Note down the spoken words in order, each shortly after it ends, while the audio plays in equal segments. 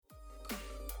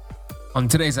On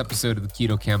today's episode of the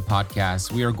Keto Camp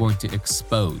podcast, we are going to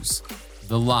expose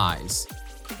the lies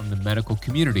from the medical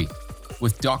community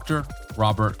with Dr.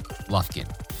 Robert Lufkin.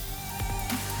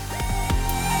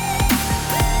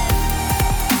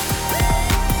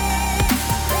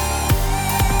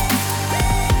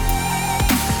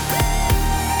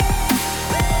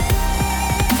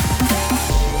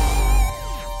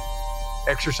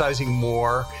 Exercising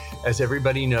more, as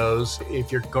everybody knows,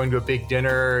 if you're going to a big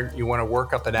dinner, you want to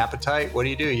work up an appetite, what do?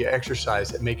 You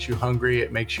exercise. It makes you hungry.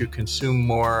 It makes you consume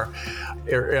more.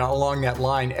 Along that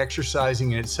line,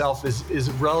 exercising in itself is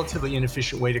a relatively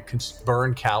inefficient way to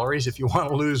burn calories. If you want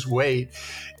to lose weight,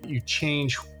 you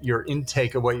change your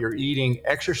intake of what you're eating.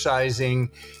 Exercising,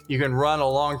 you can run a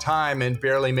long time and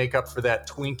barely make up for that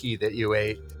Twinkie that you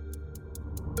ate.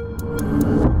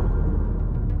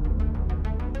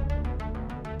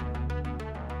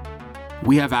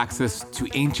 We have access to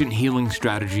ancient healing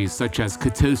strategies such as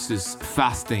ketosis,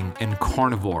 fasting, and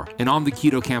carnivore. And on the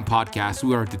Keto Camp podcast,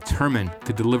 we are determined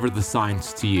to deliver the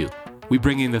science to you. We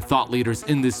bring in the thought leaders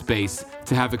in this space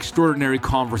to have extraordinary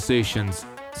conversations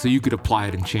so you could apply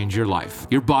it and change your life.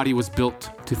 Your body was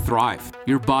built to thrive.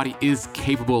 Your body is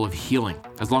capable of healing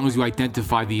as long as you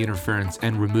identify the interference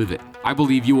and remove it. I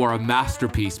believe you are a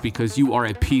masterpiece because you are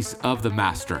a piece of the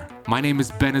master. My name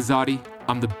is Ben Azadi.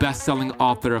 I'm the best-selling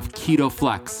author of Keto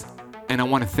Flex, and I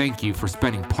want to thank you for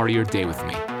spending part of your day with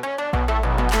me.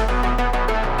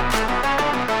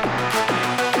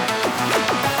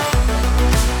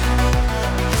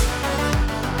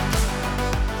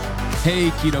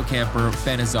 Hey, Keto Camper,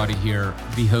 Ben Azadi here,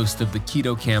 the host of the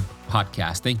Keto Camp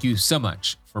podcast. Thank you so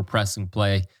much for pressing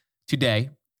play today.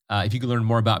 If you can learn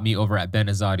more about me over at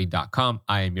benazadi.com,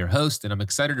 I am your host, and I'm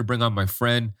excited to bring on my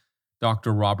friend,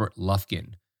 Dr. Robert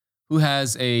Lufkin, who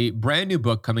has a brand new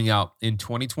book coming out in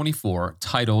 2024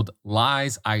 titled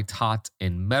Lies I Taught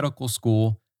in Medical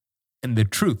School and the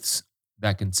Truths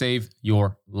That Can Save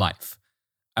Your Life.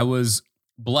 I was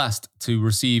blessed to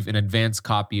receive an advanced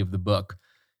copy of the book,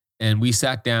 and we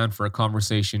sat down for a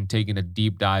conversation taking a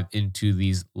deep dive into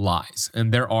these lies.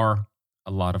 And there are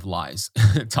a lot of lies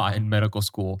taught in medical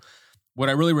school. What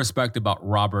I really respect about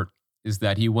Robert is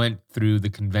that he went through the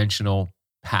conventional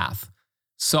path,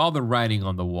 saw the writing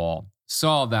on the wall,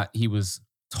 saw that he was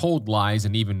told lies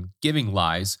and even giving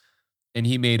lies, and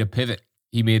he made a pivot.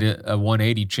 He made a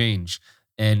 180 change.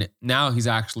 And now he's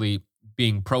actually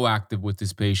being proactive with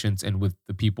his patients and with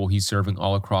the people he's serving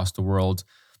all across the world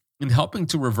and helping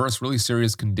to reverse really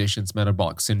serious conditions,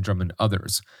 metabolic syndrome, and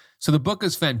others. So the book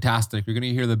is fantastic. You're going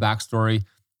to hear the backstory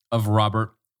of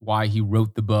Robert, why he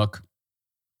wrote the book.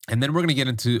 And then we're going to get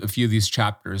into a few of these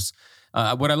chapters.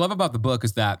 What I love about the book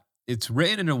is that it's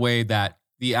written in a way that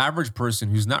the average person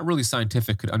who's not really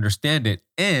scientific could understand it,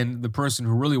 and the person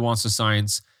who really wants the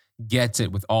science gets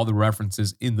it with all the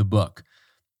references in the book.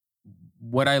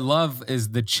 What I love is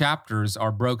the chapters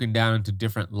are broken down into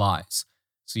different lies.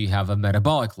 So you have a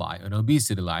metabolic lie, an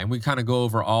obesity lie, and we kind of go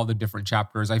over all the different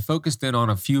chapters. I focused in on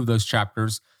a few of those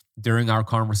chapters during our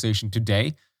conversation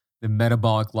today. The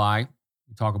metabolic lie,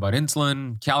 we talk about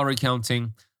insulin, calorie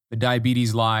counting, the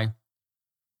diabetes lie.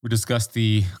 We discussed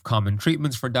the common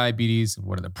treatments for diabetes and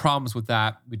what are the problems with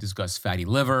that. We discussed fatty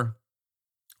liver,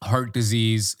 heart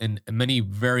disease, and many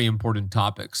very important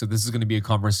topics. So this is going to be a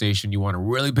conversation you want to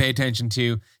really pay attention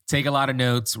to. Take a lot of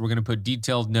notes. We're going to put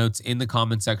detailed notes in the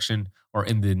comment section or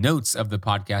in the notes of the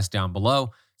podcast down below.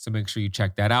 So make sure you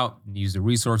check that out and use the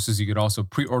resources. You could also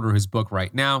pre-order his book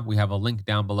right now. We have a link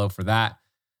down below for that.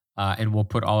 And we'll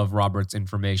put all of Robert's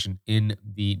information in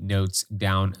the notes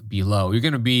down below. You're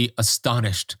going to be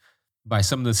astonished by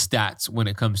some of the stats when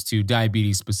it comes to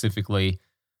diabetes specifically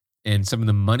and some of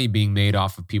the money being made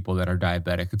off of people that are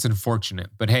diabetic. It's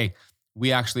unfortunate. But hey,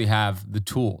 we actually have the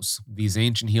tools, these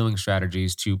ancient healing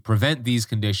strategies to prevent these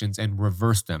conditions and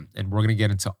reverse them. And we're going to get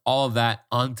into all of that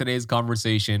on today's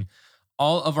conversation.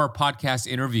 All of our podcast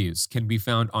interviews can be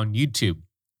found on YouTube,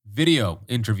 video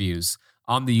interviews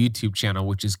on the YouTube channel,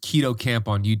 which is Keto Camp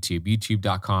on YouTube,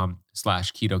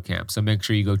 youtube.com/Keto Camp. So make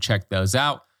sure you go check those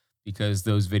out because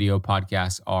those video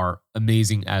podcasts are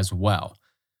amazing as well.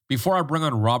 Before I bring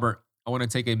on Robert, I want to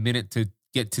take a minute to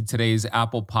get to today's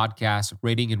Apple Podcast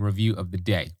rating and review of the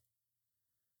day.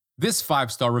 This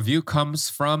 5-star review comes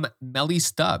from Melly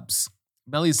Stubbs.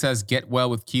 Melly says, "Get well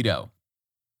with keto.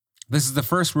 This is the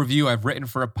first review I've written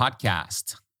for a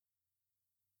podcast.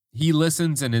 He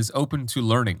listens and is open to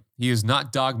learning. He is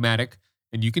not dogmatic,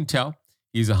 and you can tell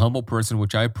he's a humble person,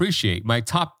 which I appreciate. My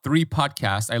top 3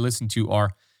 podcasts I listen to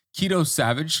are Keto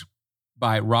Savage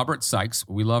by Robert Sykes.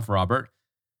 We love Robert.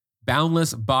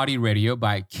 Boundless Body Radio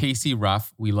by Casey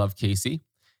Ruff. We love Casey.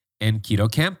 And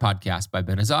Keto Camp Podcast by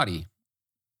Ben Azadi.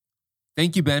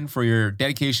 Thank you, Ben, for your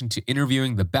dedication to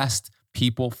interviewing the best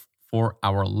people for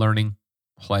our learning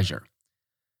pleasure.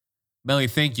 Melly,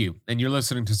 thank you. And you're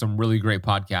listening to some really great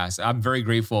podcasts. I'm very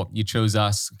grateful you chose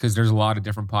us because there's a lot of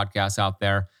different podcasts out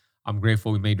there. I'm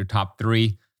grateful we made your top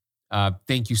 3.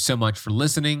 Thank you so much for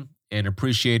listening and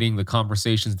appreciating the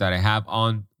conversations that I have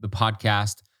on the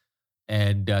podcast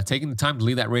and taking the time to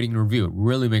leave that rating and review. It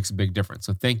really makes a big difference.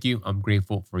 So thank you. I'm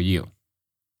grateful for you.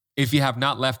 If you have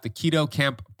not left the Keto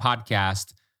Camp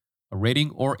podcast a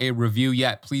rating or a review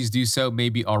yet, please do so.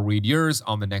 Maybe I'll read yours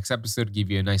on the next episode,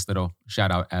 give you a nice little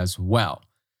shout out as well.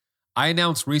 I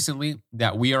announced recently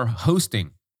that we are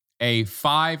hosting a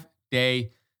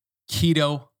 5-day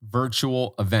keto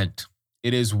virtual event.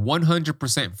 It is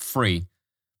 100% free.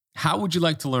 How would you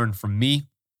like to learn from me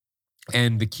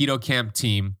and the Keto Camp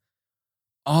team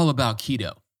all about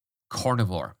keto,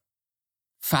 carnivore,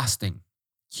 fasting,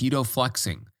 keto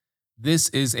flexing? This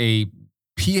is a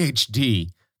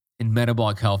PhD in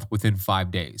metabolic health within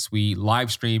 5 days. We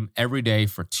live stream every day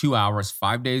for 2 hours,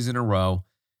 5 days in a row,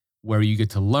 where you get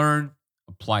to learn,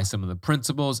 apply some of the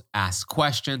principles, ask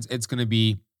questions. It's going to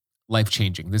be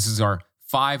life-changing. This is our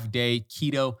 5-day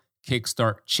keto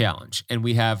kickstart challenge. And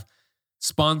we have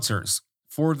sponsors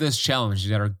for this challenge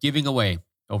that are giving away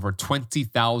over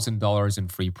 $20,000 in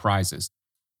free prizes.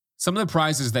 Some of the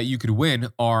prizes that you could win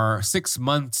are 6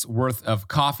 months worth of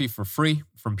coffee for free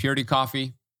from Purity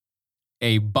Coffee,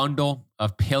 a bundle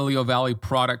of Paleo Valley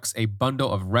products, a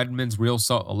bundle of Redmond's Real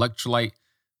Salt Electrolyte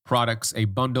products, a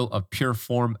bundle of Pure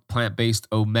Form plant-based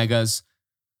omegas.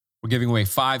 We're giving away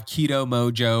 5 Keto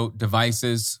Mojo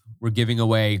devices. We're giving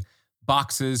away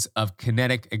boxes of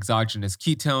kinetic exogenous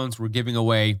ketones. We're giving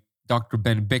away Dr.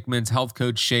 Ben Bickman's Health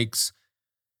Code shakes.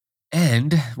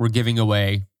 And we're giving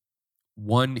away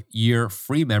 1 year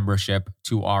free membership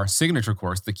to our signature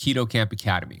course, the Keto Camp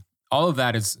Academy. All of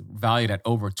that is valued at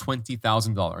over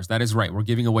 $20,000. That is right. We're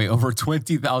giving away over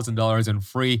 $20,000 in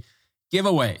free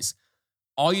giveaways.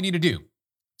 All you need to do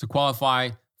to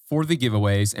qualify for the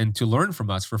giveaways and to learn from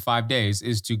us for 5 days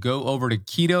is to go over to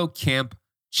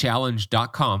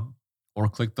ketocampchallenge.com or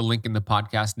click the link in the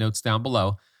podcast notes down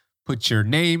below. Put your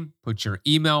name, put your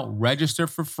email, register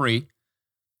for free,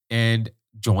 and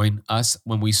join us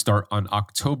when we start on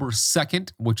October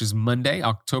 2nd, which is Monday,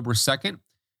 October 2nd.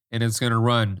 And it's going to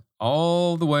run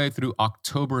all the way through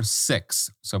October 6th.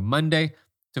 So Monday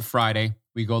to Friday,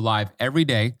 we go live every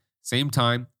day, same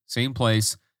time, same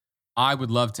place. I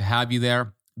would love to have you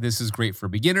there. This is great for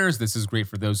beginners. This is great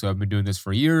for those who have been doing this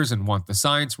for years and want the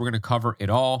science. We're going to cover it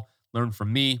all. Learn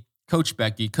from me, Coach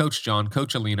Becky, Coach John,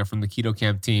 Coach Alina from the Keto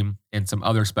Camp team, and some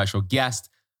other special guests.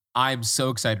 I'm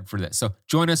so excited for this. So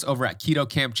join us over at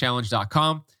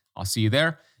ketocampchallenge.com. I'll see you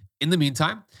there. In the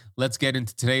meantime, let's get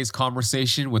into today's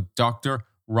conversation with Dr.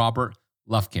 Robert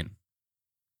Lufkin.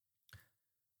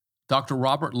 Dr.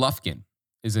 Robert Lufkin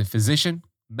is a physician,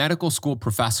 medical school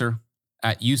professor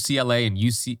at UCLA and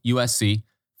USC,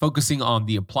 focusing on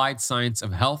the applied science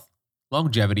of health,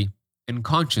 longevity, and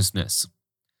consciousness,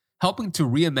 helping to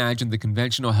reimagine the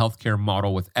conventional healthcare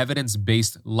model with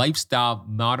evidence-based lifestyle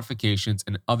modifications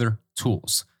and other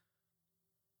tools.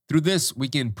 Through this, we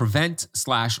can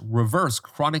prevent/reverse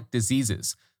chronic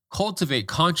diseases, cultivate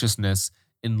consciousness,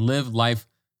 and live life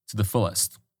to the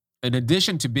fullest. In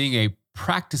addition to being a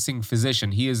practicing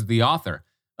physician, he is the author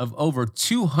of over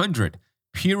 200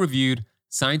 peer-reviewed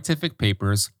scientific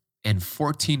papers and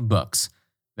 14 books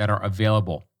that are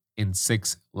available in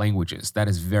 6 languages. That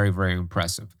is very, very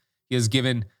impressive. He has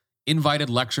given invited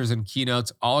lectures and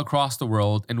keynotes all across the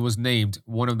world and was named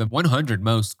one of the 100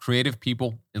 most creative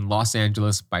people in Los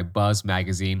Angeles by Buzz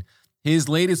Magazine. His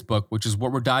latest book, which is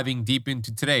what we're diving deep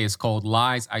into today, is called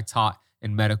Lies I Taught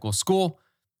in Medical School.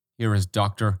 Here is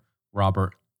Dr.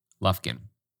 Robert Lufkin.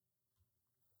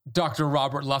 Dr.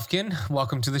 Robert Lufkin,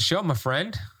 welcome to the show, my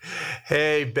friend.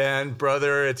 Hey, Ben,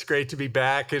 brother. It's great to be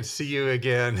back. Good to see you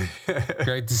again.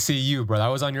 Great to see you, brother. I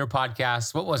was on your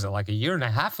podcast, what was it, like a year and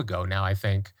a half ago now, I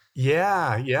think.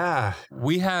 Yeah.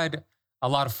 We had a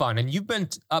lot of fun, and you've been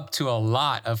up to a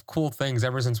lot of cool things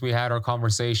ever since we had our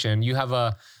conversation. You have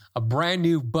a brand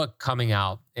new book coming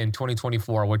out in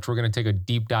 2024, which we're going to take a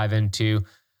deep dive into.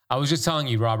 I was just telling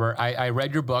you, Robert, I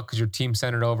read your book because your team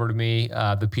sent it over to me,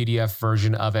 the PDF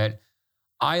version of it.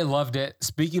 I loved it.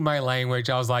 Speaking my language,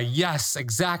 I was like, yes,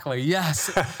 exactly,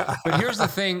 yes. But here's the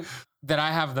thing that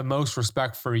I have the most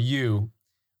respect for you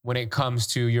when it comes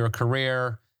to your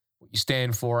career, what you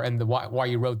stand for, and why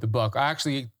you wrote the book. I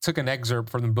actually took an excerpt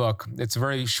from the book. It's a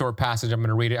very short passage. I'm going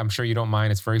to read it. I'm sure you don't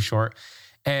mind. It's very short.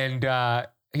 And I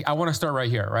want to start right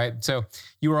here, right? So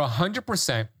you are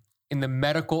 100% in the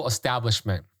medical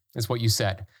establishment, is what you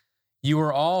said. You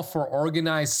were all for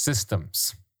organized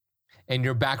systems, and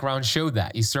your background showed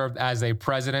that. You served as a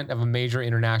president of a major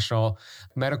international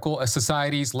medical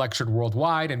societies, lectured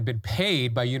worldwide, and been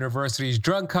paid by universities,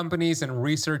 drug companies, and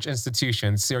research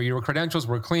institutions. So your credentials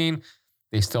were clean.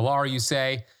 They still are, you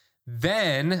say.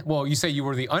 Then, well, you say you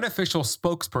were the unofficial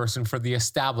spokesperson for the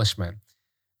establishment.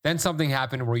 Then something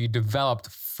happened where you developed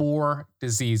 4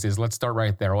 diseases. Let's start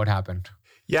right there. What happened?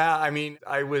 Yeah, I mean,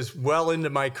 I was well into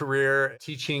my career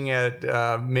teaching at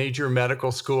major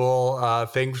medical school.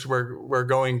 Things were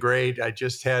going great. I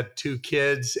just had 2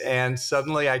 kids, and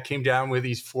suddenly I came down with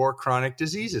these 4 chronic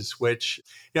diseases, which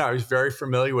I was very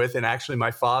familiar with. And actually,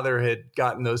 my father had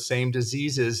gotten those same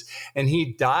diseases, and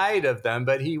he died of them.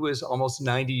 But he was almost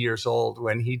 90 years old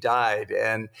when he died,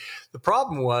 and the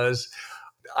problem was,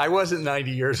 I wasn't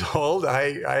 90 years old.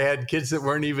 I had kids that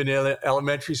weren't even in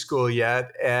elementary school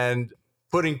yet. And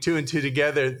putting 2 and 2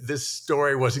 together, this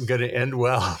story wasn't going to end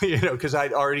well, because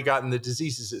I'd already gotten the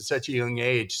diseases at such a young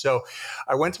age. So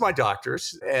I went to my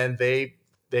doctors, and they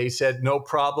said, no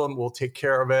problem, we'll take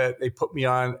care of it. They put me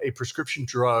on a prescription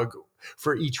drug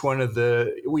for each one of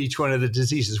the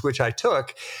diseases, which I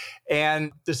took.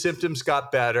 And the symptoms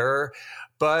got better,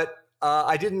 but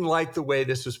I didn't like the way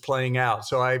this was playing out.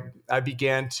 So I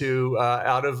began to,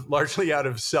 largely out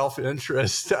of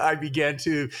self-interest, I began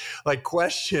to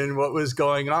question what was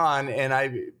going on. And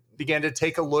I began to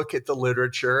take a look at the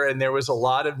literature, and there was a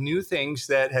lot of new things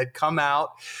that had come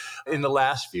out in the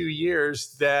last few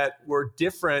years that were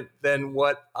different than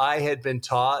what I had been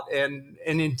taught, and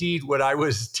indeed what I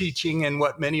was teaching, and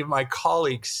what many of my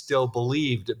colleagues still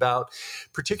believed about,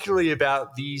 particularly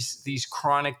about these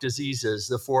chronic diseases,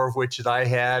 the 4 of which that I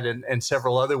had, and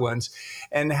several other ones,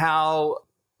 and how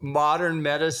modern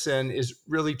medicine is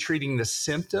really treating the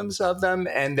symptoms of them,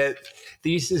 and that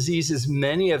these diseases,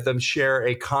 many of them share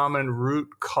a common root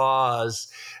cause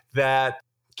that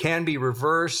can be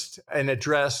reversed and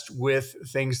addressed with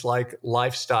things like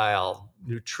lifestyle,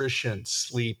 nutrition,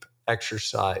 sleep,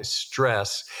 exercise,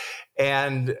 stress.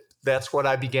 And that's what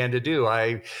I began to do.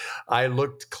 I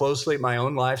looked closely at my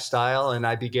own lifestyle, and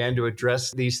I began to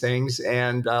address these things.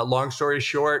 And long story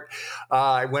short,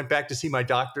 I went back to see my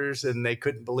doctors, and they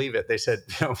couldn't believe it. They said,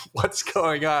 what's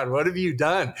going on? What have you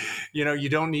done? You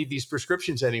don't need these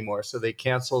prescriptions anymore. So they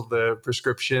canceled the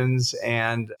prescriptions,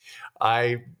 and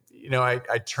I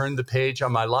turned the page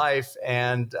on my life,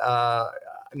 and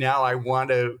now I want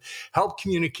to help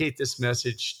communicate this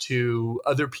message to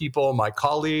other people, my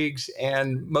colleagues,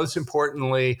 and most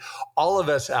importantly, all of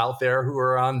us out there who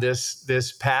are on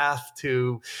this path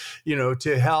to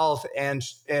health, and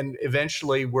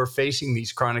eventually we're facing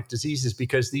these chronic diseases,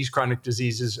 because these chronic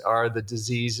diseases are the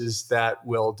diseases that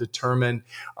will determine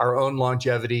our own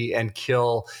longevity and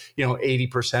kill.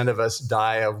 80% of us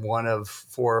die of one of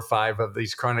 4 or 5 of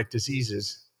these chronic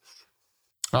diseases.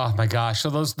 Oh my gosh. So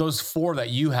those 4 that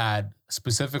you had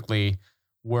specifically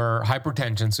were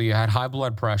hypertension. So you had high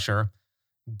blood pressure,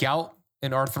 gout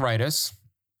and arthritis,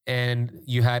 and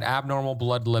you had abnormal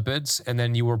blood lipids, and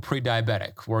then you were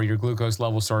pre-diabetic, where your glucose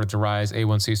level started to rise,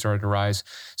 A1C started to rise.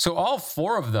 So all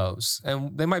 4 of those,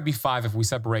 and they might be 5 if we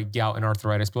separate gout and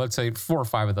arthritis, but let's say 4 or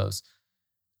 5 of those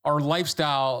are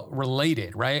lifestyle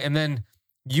related, right? And then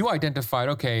you identified,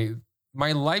 okay,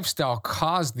 my lifestyle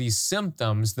caused these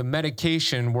symptoms. The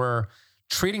medication were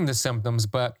treating the symptoms,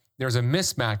 but there's a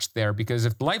mismatch there, because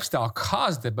if lifestyle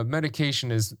caused it, but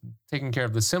medication is taking care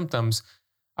of the symptoms,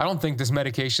 I don't think this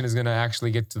medication is going to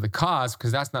actually get to the cause,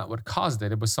 because that's not what caused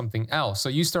it. It was something else. So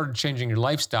you started changing your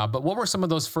lifestyle. But what were some of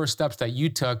those first steps that you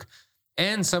took,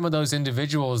 and some of those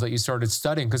individuals that you started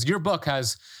studying? Because your book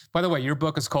has, by the way, your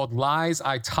book is called Lies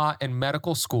I Taught in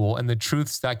Medical School and the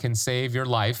Truths That Can Save Your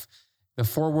Life. The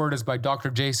foreword is by Dr.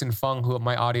 Jason Fung, who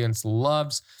my audience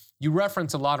loves. You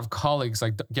reference a lot of colleagues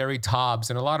like Gary Taubes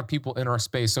and a lot of people in our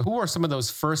space. So who are some of those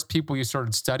first people you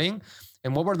started studying?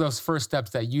 And what were those first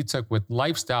steps that you took with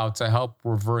lifestyle to help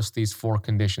reverse these 4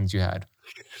 conditions you had?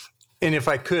 And if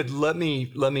I could, let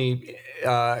me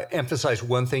emphasize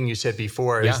one thing you said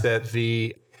before, is that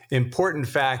the important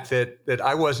fact that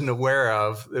I wasn't aware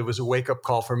of, it was a wake-up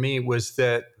call for me, was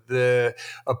that the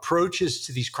approaches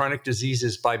to these chronic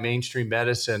diseases by mainstream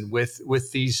medicine with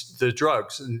the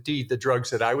drugs, indeed the drugs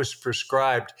that I was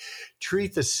prescribed,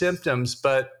 treat the symptoms,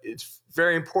 but it's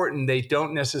very important, they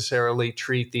don't necessarily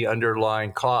treat the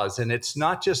underlying cause. And it's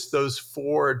not just those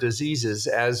 4 diseases,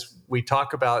 as we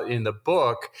talk about in the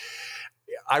book.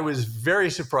 I was very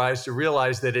surprised to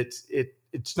realize that it's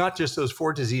it's not just those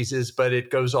 4 diseases, but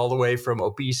it goes all the way from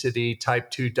obesity,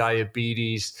 type 2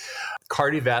 diabetes,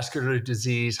 cardiovascular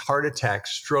disease, heart attack,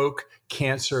 stroke,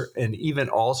 cancer, and even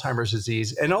Alzheimer's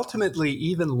disease, and ultimately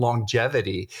even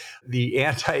longevity, the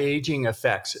anti-aging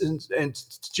effects. And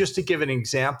just to give an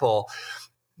example,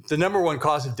 the number one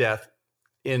cause of death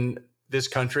in this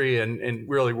country and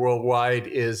really worldwide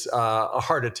is a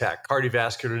heart attack,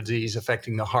 cardiovascular disease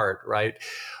affecting the heart, right?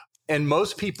 And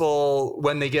most people,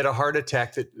 when they get a heart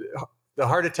attack, the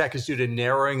heart attack is due to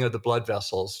narrowing of the blood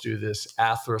vessels, due to this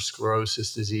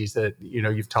atherosclerosis disease that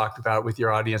you've talked about with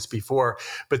your audience before.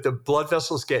 But the blood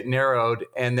vessels get narrowed,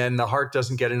 and then the heart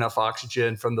doesn't get enough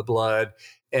oxygen from the blood,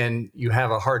 and you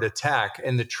have a heart attack.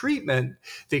 And the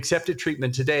accepted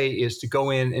treatment today is to go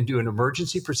in and do an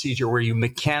emergency procedure where you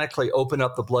mechanically open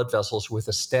up the blood vessels with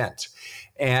a stent,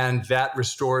 and that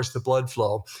restores the blood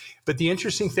flow. But the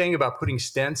interesting thing about putting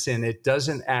stents in, it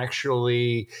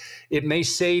may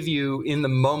save you in the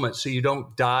moment so you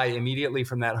don't die immediately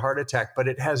from that heart attack, but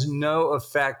it has no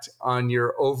effect on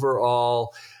your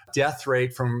overall death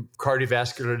rate from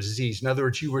cardiovascular disease. In other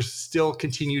words, you will still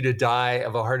continue to die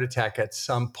of a heart attack at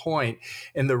some point.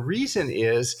 And the reason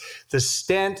is the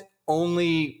stent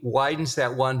only widens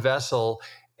that one vessel.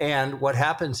 And what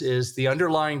happens is the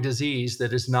underlying disease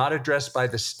that is not addressed by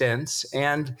the stents,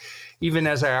 and even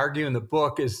as I argue in the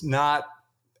book, is not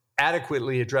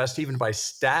adequately addressed even by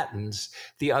statins,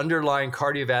 the underlying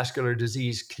cardiovascular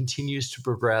disease continues to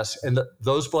progress, and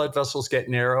those blood vessels get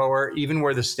narrower, even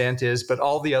where the stent is, but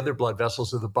all the other blood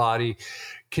vessels of the body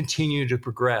continue to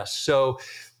progress. So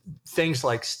things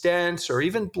like stents or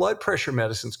even blood pressure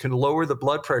medicines can lower the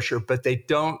blood pressure, but they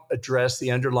don't address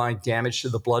the underlying damage to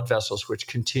the blood vessels, which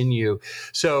continue.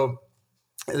 So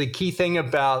the key thing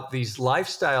about these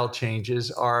lifestyle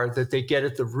changes are that they get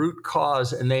at the root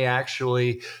cause, and they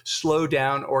actually slow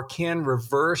down or can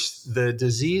reverse the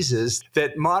diseases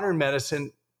that modern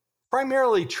medicine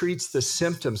primarily treats the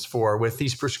symptoms for with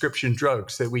these prescription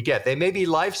drugs that we get. They may be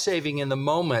life-saving in the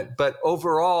moment, but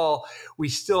overall, we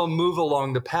still move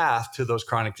along the path to those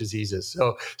chronic diseases.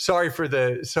 So sorry for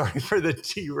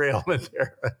the derailment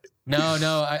there.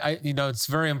 No, it's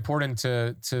very important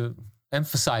to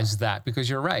emphasize that, because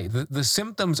you're right. The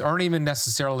symptoms aren't even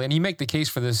necessarily, and you make the case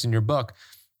for this in your book,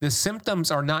 the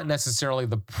symptoms are not necessarily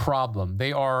the problem.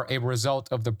 They are a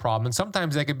result of the problem. And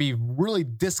sometimes they could be really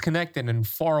disconnected and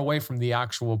far away from the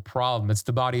actual problem. It's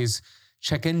the body's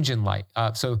check engine light.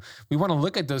 So we want to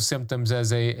look at those symptoms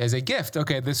as a gift.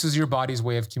 Okay, this is your body's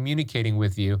way of communicating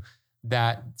with you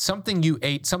that something you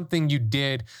ate, something you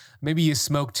did, maybe you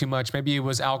smoked too much, maybe it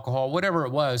was alcohol, whatever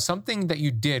it was, something that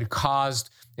you did caused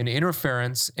an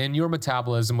interference in your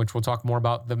metabolism, which we'll talk more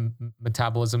about the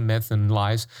metabolism myth and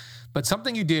lies, but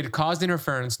something you did caused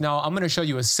interference. Now I'm going to show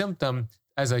you a symptom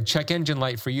as a check engine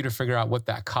light for you to figure out what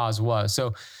that cause was.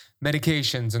 So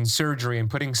medications and surgery and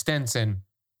putting stents in,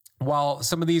 while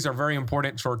some of these are very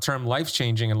important, short-term,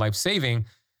 life-changing and life-saving,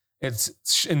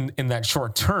 it's in that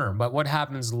short term. But what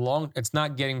happens it's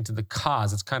not getting to the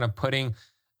cause. It's kind of putting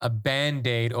a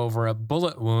Band-Aid over a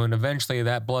bullet wound. Eventually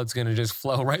that blood's going to just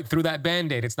flow right through that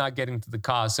Band-Aid. It's not getting to the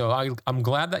cause. So I'm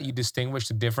glad that you distinguish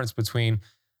the difference between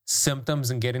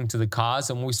symptoms and getting to the cause.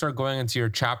 And when we start going into your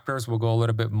chapters, we'll go a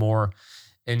little bit more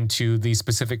into the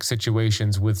specific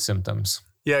situations with symptoms.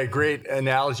 Yeah, a great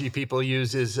analogy people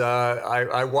use is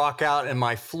I walk out and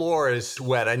my floor is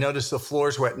wet. I notice the floor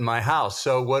is wet in my house.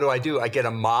 So what do? I get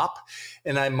a mop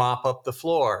and I mop up the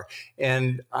floor.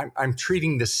 And I'm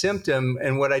treating the symptom.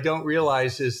 And what I don't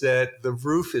realize is that the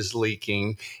roof is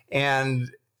leaking. And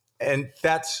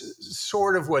that's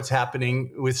sort of what's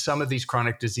happening with some of these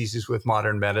chronic diseases with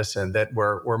modern medicine, that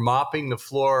we're mopping the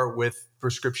floor with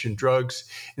prescription drugs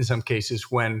in some cases,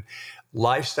 when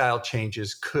lifestyle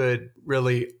changes could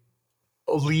really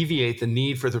alleviate the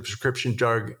need for the prescription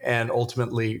drug and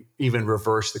ultimately even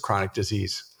reverse the chronic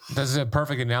disease. That's a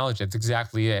perfect analogy. That's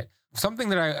exactly it. Something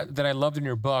that I loved in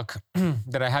your book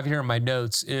that I have here in my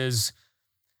notes is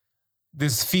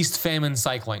this feast-famine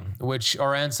cycling, which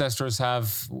our ancestors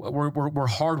we're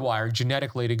hardwired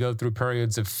genetically to go through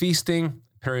periods of feasting,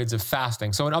 periods of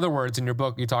fasting. So in other words, in your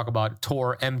book, you talk about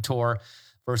mTOR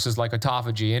versus like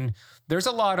autophagy. And there's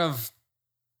a lot of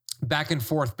back and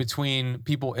forth between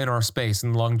people in our space,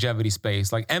 in the longevity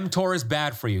space. Like mTOR is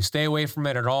bad for you. Stay away from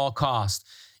it at all costs.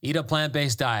 Eat a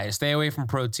plant-based diet. Stay away from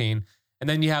protein. And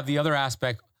then you have the other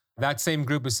aspect. That same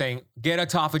group is saying, get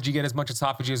autophagy, get as much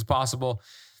autophagy as possible.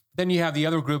 Then you have the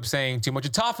other group saying too much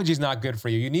autophagy is not good for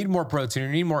you. You need more protein. You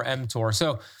need more mTOR.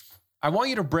 So I want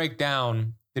you to break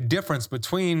down the difference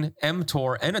between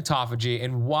mTOR and autophagy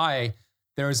and why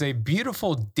there is a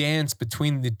beautiful dance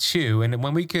between the two. And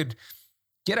when we could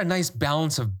get a nice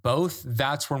balance of both,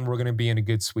 that's when we're going to be in a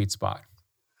good sweet spot.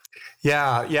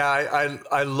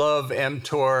 I love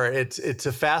mTOR. It's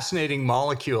a fascinating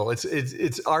molecule. It's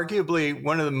arguably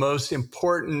one of the most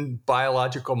important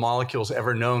biological molecules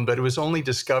ever known, but it was only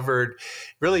discovered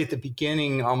really at the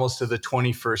beginning almost of the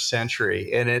 21st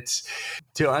century. And it's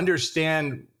to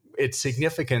understand its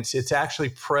significance, it's actually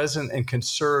present and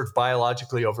conserved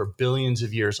biologically over billions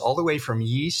of years, all the way from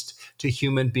yeast to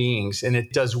human beings. And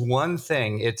it does one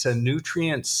thing. It's a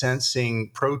nutrient sensing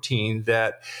protein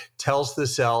that tells the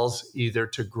cells either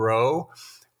to grow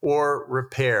or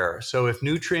repair. So if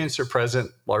nutrients are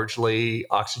present, largely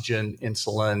oxygen,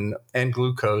 insulin, and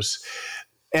glucose,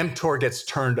 mTOR gets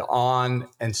turned on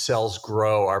and cells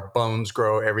grow, our bones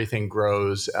grow, everything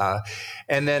grows.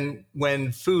 And then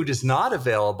when food is not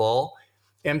available,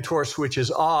 mTOR switches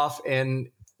off and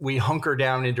we hunker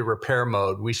down into repair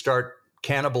mode. We start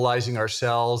cannibalizing our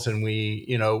cells and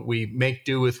we make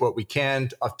do with what we can.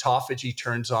 Autophagy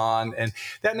turns on. And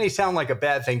that may sound like a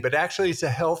bad thing, but actually it's a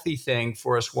healthy thing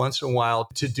for us once in a while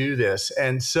to do this.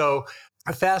 And so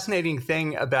a fascinating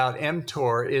thing about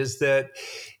mTOR is that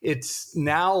it's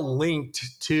now linked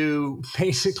to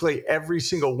basically every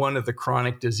single one of the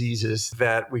chronic diseases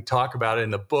that we talk about in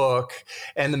the book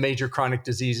and the major chronic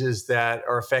diseases that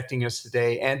are affecting us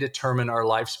today and determine our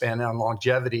lifespan and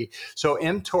longevity. So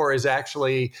mTOR is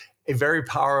actually a very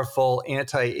powerful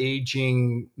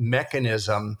anti-aging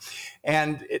mechanism.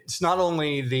 And it's not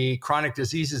only the chronic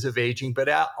diseases of aging, but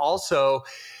also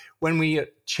when we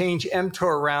change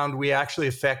mTOR around, we actually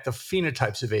affect the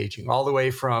phenotypes of aging, all the way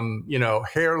from,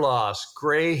 hair loss,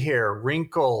 gray hair,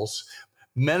 wrinkles,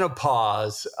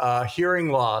 menopause, hearing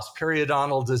loss,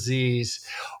 periodontal disease.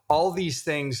 All these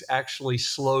things actually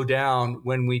slow down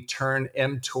when we turn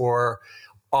mTOR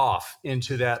off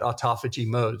into that autophagy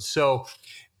mode. So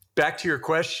back to your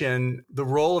question, the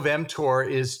role of mTOR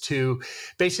is to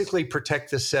basically protect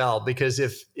the cell, because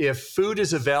if food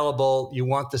is available, you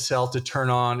want the cell to turn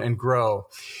on and grow.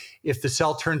 If the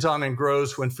cell turns on and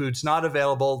grows when food's not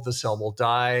available, the cell will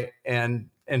die, and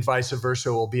vice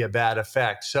versa will be a bad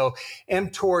effect. So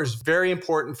mTOR is very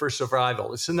important for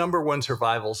survival. It's the number one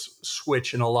survival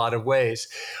switch in a lot of ways.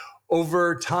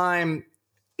 Over time,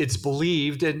 it's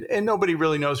believed, and nobody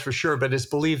really knows for sure, but it's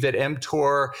believed that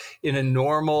mTOR in a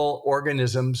normal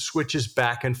organism switches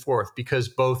back and forth because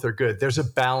both are good. There's a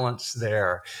balance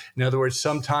there. In other words,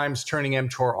 sometimes turning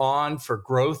mTOR on for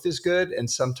growth is good, and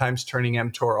sometimes turning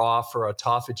mTOR off for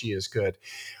autophagy is good.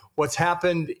 What's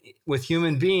happened with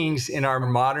human beings in our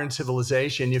modern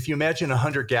civilization, if you imagine a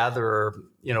hunter-gatherer,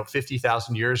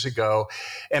 50,000 years ago,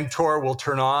 mTOR will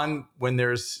turn on when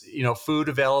there's, food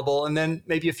available, and then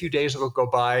maybe a few days will go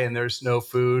by and there's no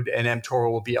food and mTOR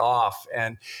will be off,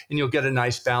 and you'll get a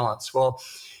nice balance. Well,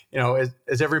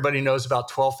 as everybody knows, about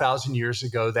 12,000 years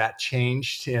ago, that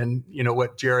changed. And,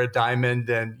 what Jared Diamond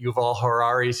and Yuval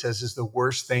Harari says is the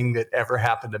worst thing that ever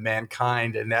happened to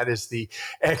mankind. And that is the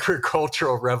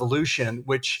agricultural revolution,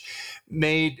 which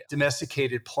made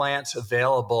domesticated plants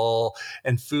available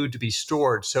and food to be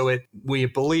stored. So we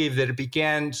believe that it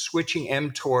began switching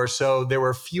mTOR. So there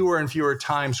were fewer and fewer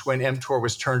times when mTOR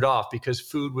was turned off because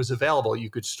food was available. You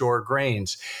could store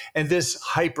grains. And this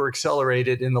hyper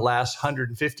accelerated in the last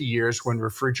 150 years when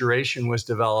refrigeration was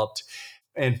developed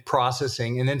and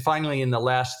processing. And then finally, in the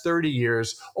last 30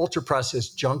 years,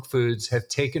 ultra-processed junk foods have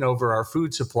taken over our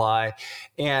food supply.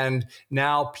 And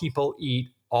now people eat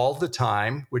all the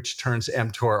time, which turns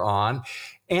mTOR on.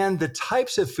 And the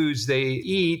types of foods they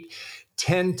eat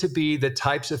tend to be the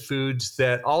types of foods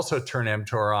that also turn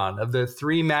mTOR on. Of the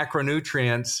three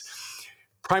macronutrients,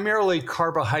 primarily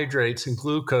carbohydrates and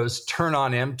glucose turn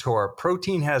on mTOR.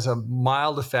 Protein has a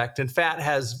mild effect, and fat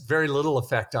has very little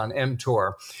effect on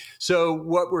mTOR. So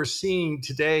what we're seeing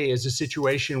today is a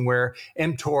situation where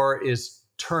mTOR is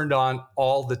turned on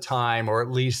all the time, or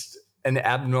at least an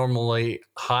abnormally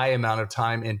high amount of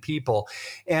time in people.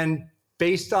 And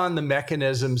based on the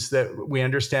mechanisms that we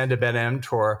understand about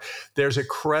mTOR, there's a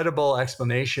credible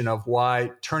explanation of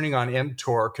why turning on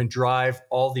mTOR can drive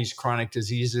all these chronic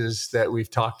diseases that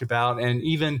we've talked about, and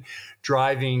even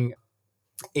driving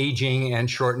aging and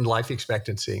shortened life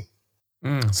expectancy.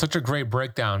 Such a great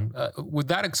breakdown. Would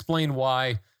that explain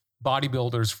why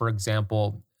bodybuilders, for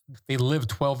example, they live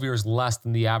 12 years less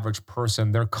than the average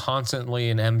person? They're constantly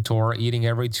in mTOR, eating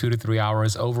every 2 to 3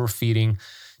 hours, overfeeding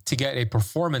to get a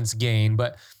performance gain.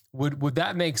 But would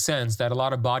that make sense that a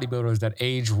lot of bodybuilders that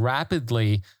age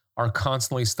rapidly are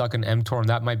constantly stuck in mTOR, and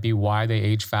that might be why they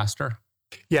age faster?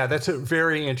 Yeah, that's a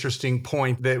very interesting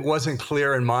point that wasn't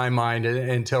clear in my mind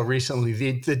until recently.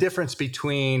 The difference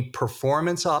between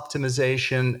performance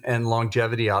optimization and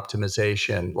longevity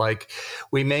optimization. Like,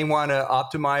 we may want to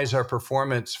optimize our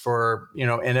performance for,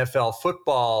 NFL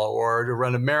football or to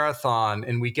run a marathon,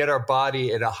 and we get our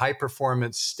body at a high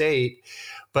performance state,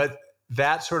 but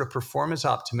that sort of performance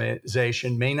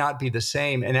optimization may not be the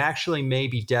same and actually may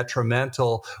be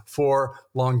detrimental for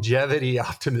longevity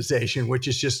optimization, which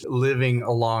is just living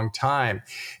a long time.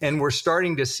 And we're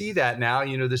starting to see that now.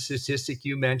 The statistic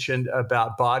you mentioned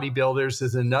about bodybuilders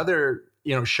is another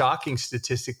shocking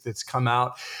statistic that's come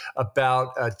out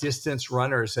about distance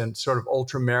runners and sort of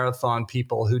ultra marathon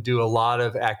people who do a lot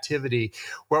of activity.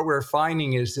 What we're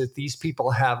finding is that these people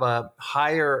have a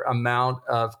higher amount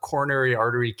of coronary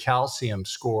artery calcium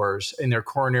scores in their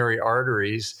coronary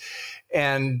arteries.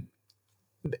 And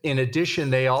in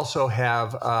addition, they also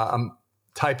have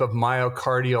type of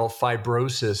myocardial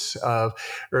fibrosis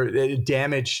or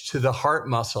damage to the heart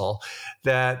muscle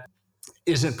that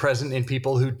isn't present in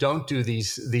people who don't do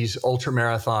these ultra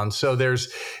marathons. So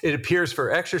it appears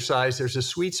for exercise, there's a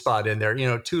sweet spot in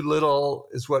there. Too little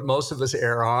is what most of us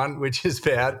err on, which is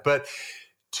bad, but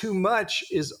too much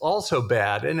is also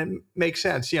bad. And it makes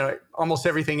sense. Almost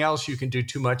everything else you can do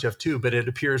too much of too, but it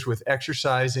appears with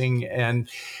exercising and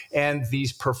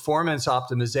these performance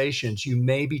optimizations, you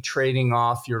may be trading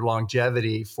off your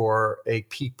longevity for a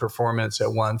peak performance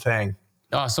at one thing.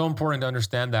 Oh, so important to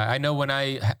understand that. I know when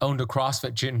I owned a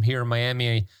CrossFit gym here in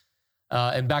Miami,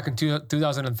 and back in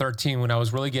 2013, when I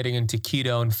was really getting into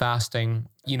keto and fasting,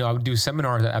 I would do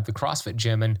seminars at the CrossFit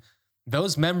gym, and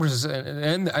those members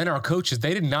and our coaches,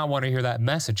 they did not want to hear that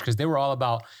message because they were all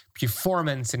about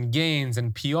performance and gains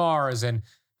and PRs and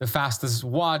the fastest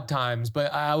WOD times.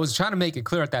 But I was trying to make it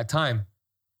clear at that time,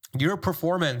 your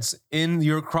performance in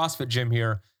your CrossFit gym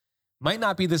here might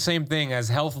not be the same thing as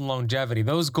health and longevity.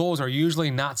 Those goals are usually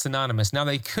not synonymous. Now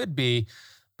they could be,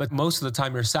 but most of the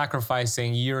time you're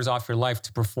sacrificing years off your life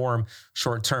to perform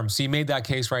short term. So you made that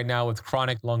case right now with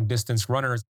chronic long distance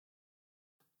runners.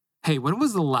 Hey, when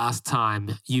was the last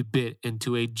time you bit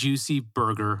into a juicy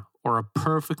burger or a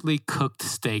perfectly cooked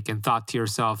steak and thought to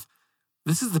yourself,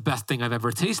 this is the best thing I've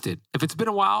ever tasted? If it's been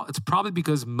a while, it's probably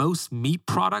because most meat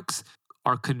products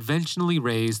are conventionally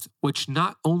raised, which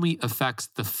not only affects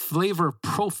the flavor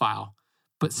profile,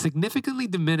 but significantly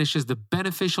diminishes the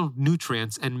beneficial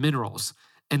nutrients and minerals.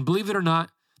 And believe it or not,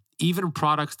 even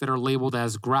products that are labeled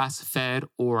as grass-fed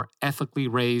or ethically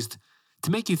raised to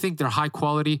make you think they're high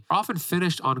quality are often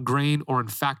finished on grain or in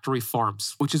factory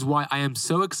farms, which is why I am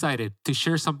so excited to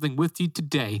share something with you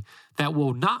today that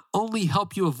will not only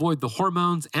help you avoid the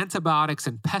hormones, antibiotics,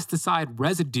 and pesticide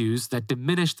residues that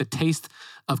diminish the taste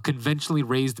of conventionally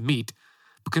raised meat,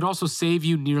 but could also save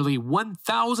you nearly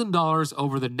 $1,000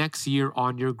 over the next year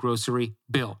on your grocery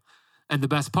bill. And the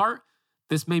best part,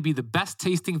 this may be the best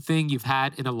tasting thing you've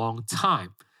had in a long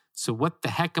time. So what the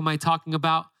heck am I talking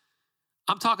about?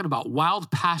 I'm talking about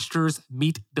Wild Pastures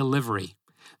Meat Delivery.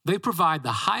 They provide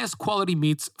the highest quality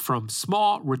meats from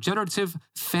small, regenerative,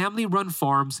 family-run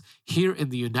farms here in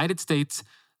the United States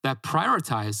that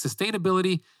prioritize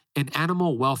sustainability and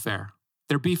animal welfare.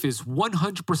 Their beef is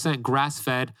 100%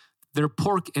 grass-fed. Their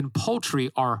pork and poultry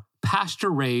are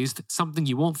pasture-raised, something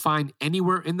you won't find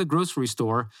anywhere in the grocery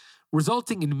store,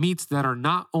 resulting in meats that are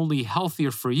not only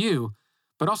healthier for you,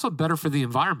 but also better for the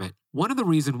environment. One of the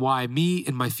reasons why me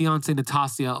and my fiance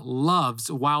Natasha loves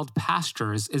Wild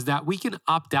Pastures is that we can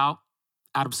opt out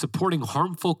of supporting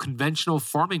harmful conventional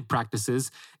farming practices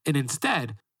and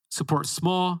instead support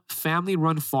small,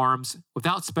 family-run farms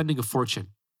without spending a fortune.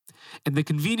 And the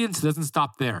convenience doesn't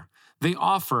stop there. They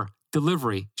offer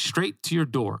delivery straight to your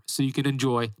door so you can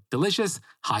enjoy delicious,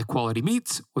 high-quality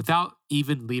meats without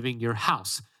even leaving your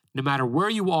house. No matter where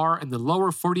you are in the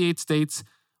lower 48 states,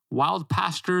 Wild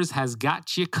Pastures has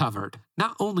got you covered.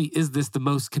 Not only is this the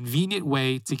most convenient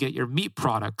way to get your meat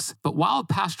products, but Wild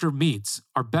Pasture meats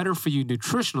are better for you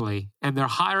nutritionally, and they're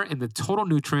higher in the total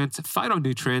nutrients,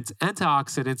 phytonutrients,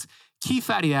 antioxidants, key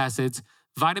fatty acids,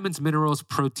 vitamins, minerals,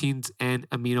 proteins, and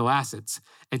amino acids.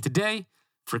 And today,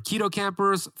 for keto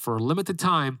campers, for a limited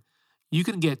time, you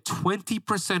can get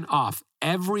 20% off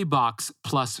every box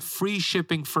plus free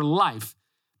shipping for life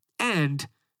and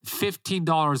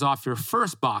 $15 off your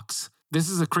first box.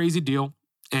 This is a crazy deal,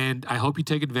 and I hope you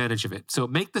take advantage of it. So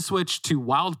make the switch to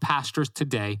Wild Pastures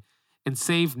today and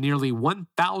save nearly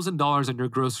 $1,000 on your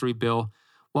grocery bill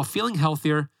while feeling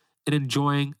healthier and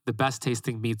enjoying the best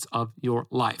tasting meats of your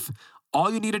life.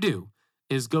 All you need to do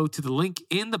is go to the link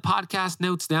in the podcast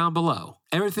notes down below.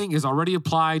 Everything is already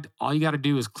applied. All you got to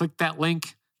do is click that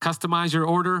link, customize your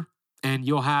order, and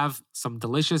you'll have some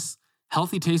delicious,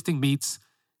 healthy tasting meats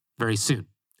very soon.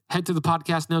 Head to the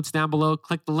podcast notes down below,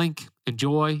 click the link,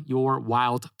 enjoy your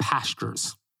wild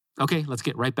pastures. Okay, let's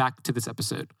get right back to this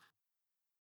episode.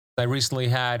 I recently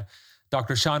had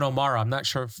Dr. Sean O'Mara. I'm not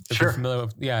sure if you're familiar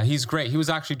with. Yeah, he's great. He was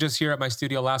actually just here at my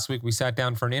studio last week. We sat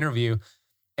down for an interview.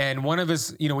 And one of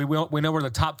his, we know were the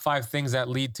top 5 things that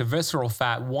lead to visceral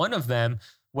fat. One of them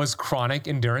was chronic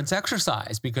endurance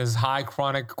exercise, because high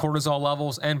chronic cortisol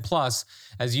levels, and plus,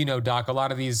 as you know, Doc, a lot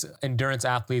of these endurance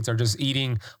athletes are just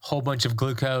eating a whole bunch of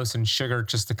glucose and sugar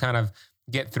just to kind of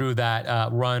get through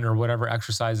that run or whatever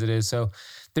exercise it is. So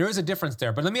there is a difference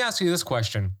there. But let me ask you this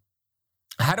question.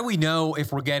 How do we know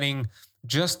if we're getting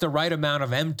just the right amount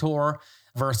of mTOR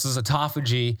versus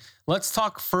autophagy? Let's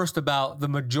talk first about the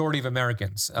majority of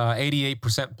Americans.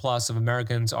 88% plus of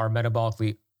Americans are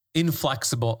metabolically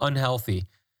inflexible, unhealthy.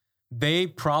 They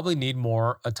probably need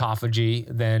more autophagy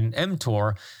than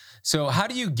mTOR. So how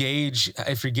do you gauge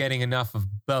if you're getting enough of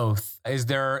both? Is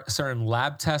there a certain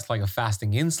lab test, like a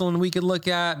fasting insulin we could look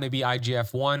at, maybe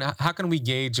IGF-1? How can we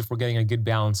gauge if we're getting a good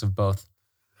balance of both?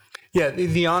 Yeah,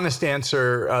 the honest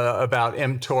answer about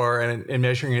mTOR and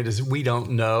measuring it is we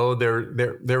don't know.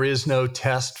 There is no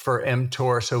test for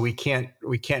mTOR, so we can't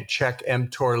check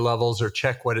mTOR levels or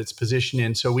check what it's positioned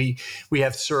in. So we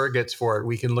have surrogates for it.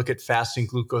 We can look at fasting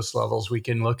glucose levels. We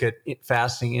can look at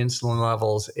fasting insulin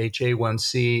levels,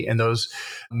 HA1C, and those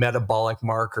metabolic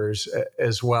markers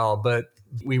as well. But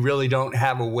we really don't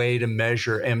have a way to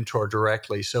measure mTOR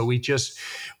directly. So we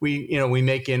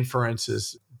make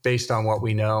inferences based on what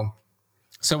we know.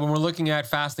 So when we're looking at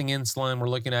fasting insulin, we're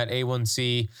looking at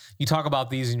A1C, you talk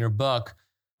about these in your book.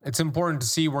 It's important to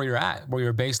see where you're at, where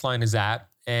your baseline is at.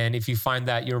 And if you find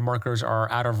that your markers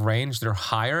are out of range, they're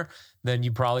higher, then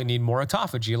you probably need more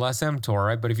autophagy, less mTOR,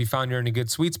 right? But if you found you're in a good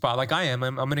sweet spot, like I am,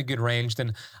 I'm in a good range,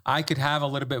 then I could have a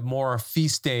little bit more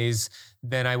feast days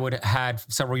than I would have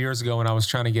had several years ago when I was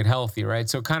trying to get healthy, right?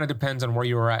 So it kind of depends on where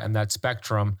you were at in that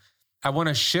spectrum. I want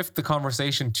to shift the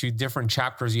conversation to different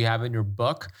chapters you have in your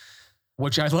book,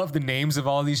 which I love the names of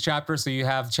all these chapters. So you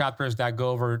have chapters that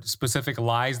go over specific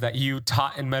lies that you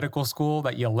taught in medical school,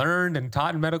 that you learned and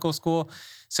taught in medical school.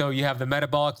 So you have the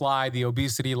metabolic lie, the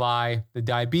obesity lie, the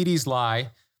diabetes lie.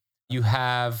 You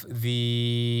have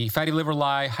the fatty liver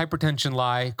lie, hypertension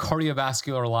lie,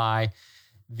 cardiovascular lie,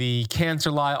 the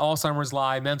cancer lie, Alzheimer's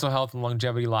lie, mental health and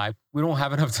longevity lie. We don't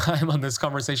have enough time on this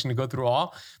conversation to go through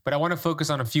all, but I want to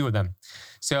focus on a few of them.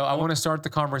 So I want to start the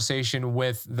conversation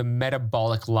with the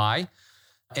metabolic lie.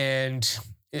 And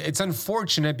it's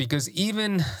unfortunate because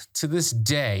even to this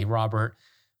day, Robert,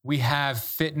 we have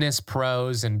fitness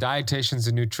pros and dietitians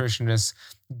and nutritionists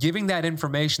giving that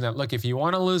information that, look, if you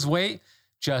want to lose weight,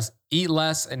 just eat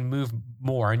less and move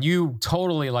more. And you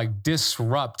totally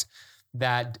disrupt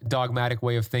that dogmatic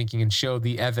way of thinking and show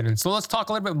the evidence. So let's talk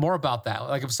a little bit more about that.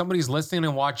 Like if somebody's listening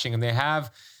and watching and they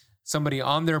have somebody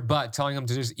on their butt telling them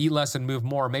to just eat less and move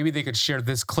more, maybe they could share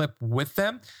this clip with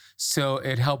them so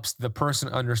it helps the person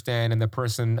understand and the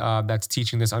person that's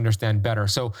teaching this understand better.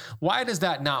 So why does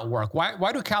that not work?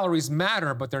 Why do calories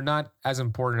matter, but they're not as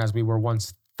important as we were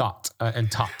once thought and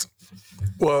taught?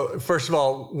 Well, first of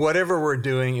all, whatever we're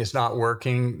doing is not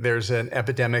working. There's an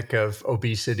epidemic of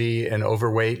obesity and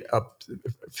overweight. Up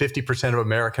 50% of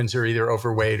Americans are either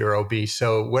overweight or obese.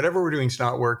 So whatever we're doing is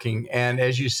not working. And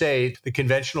as you say, the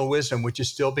conventional wisdom, which is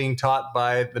still being taught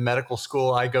by the medical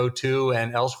school I go to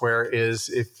and elsewhere, is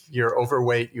if you're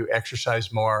overweight, you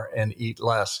exercise more and eat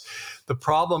less. The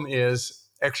problem is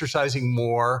exercising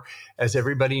more. As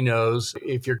everybody knows,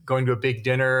 if you're going to a big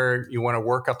dinner, you want to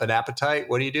work up an appetite,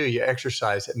 what do? You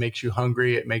exercise. It makes you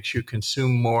hungry. It makes you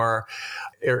consume more.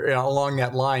 Along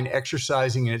that line,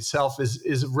 exercising in itself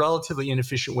is a relatively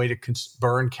inefficient way to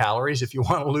burn calories. If you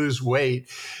want to lose weight,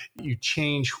 you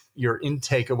change your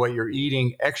intake of what you're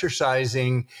eating.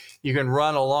 Exercising, you can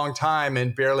run a long time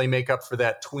and barely make up for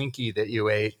that Twinkie that you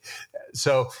ate.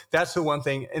 So that's the one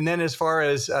thing. And then as far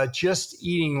as just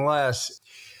eating less,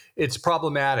 it's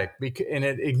problematic and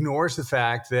it ignores the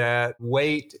fact that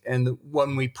weight and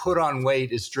when we put on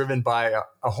weight is driven by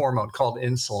a hormone called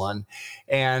insulin.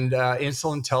 And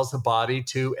insulin tells the body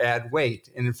to add weight.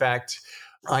 And in fact,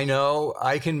 I know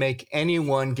I can make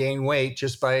anyone gain weight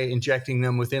just by injecting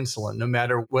them with insulin, no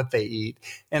matter what they eat.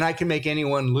 And I can make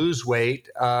anyone lose weight,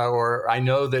 or I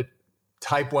know that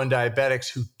type 1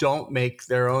 diabetics who don't make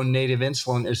their own native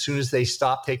insulin, as soon as they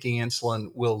stop taking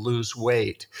insulin, will lose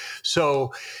weight.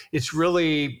 So it's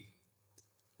really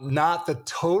not the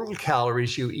total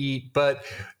calories you eat, but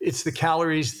it's the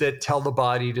calories that tell the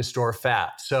body to store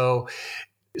fat. So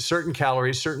certain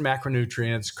calories, certain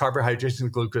macronutrients, carbohydrates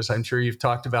and glucose, I'm sure you've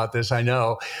talked about this, I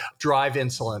know, drive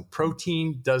insulin.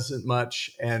 Protein doesn't much,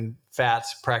 and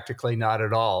fats practically not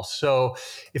at all. So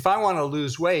if I want to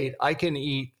lose weight, I can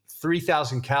eat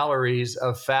 3,000 calories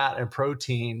of fat and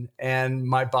protein, and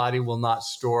my body will not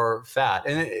store fat.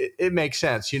 And it makes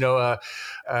sense. A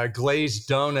glazed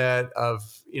donut of,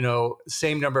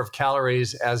 same number of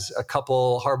calories as a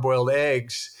couple hard-boiled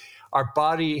eggs, our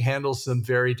body handles them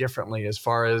very differently as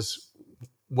far as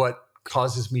what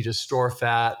causes me to store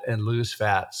fat and lose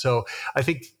fat. So I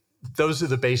think those are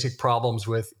the basic problems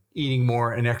with eating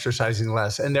more and exercising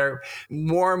less. And there are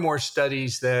more and more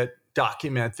studies that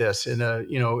document this in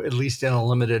at least in a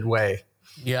limited way.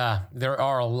 Yeah, there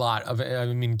are a lot of,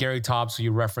 Gary Tobbs, who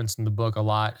you referenced in the book a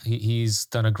lot, he's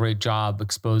done a great job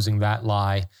exposing that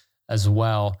lie as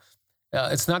well.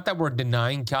 It's not that we're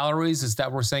denying calories, it's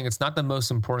that we're saying it's not the most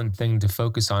important thing to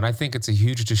focus on. I think it's a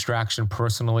huge distraction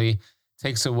personally,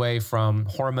 takes away from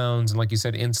hormones and, like you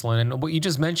said, insulin. And what you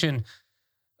just mentioned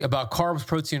about carbs,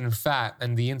 protein, and fat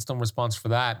and the insulin response for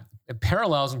that, it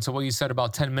parallels into what you said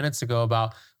about 10 minutes ago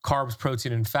about carbs,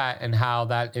 protein, and fat and how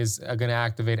that is going to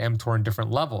activate mTOR in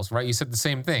different levels, right? You said the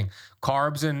same thing.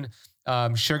 Carbs and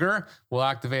sugar will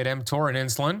activate mTOR and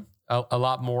insulin a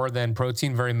lot more than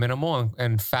protein, very minimal,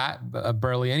 and fat,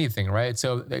 barely anything, right?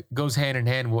 So it goes hand in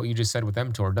hand with what you just said with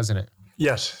mTOR, doesn't it?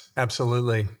 Yes,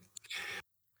 absolutely.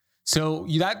 So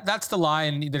that's the lie,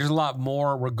 and there's a lot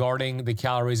more regarding the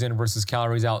calories in versus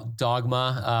calories out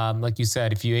dogma. Like you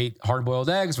said, if you ate hard-boiled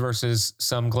eggs versus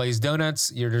some glazed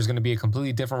donuts, there's going to be a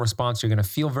completely different response. You're going to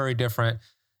feel very different.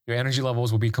 Your energy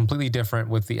levels will be completely different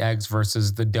with the eggs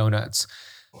versus the donuts.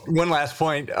 One last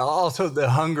point, also the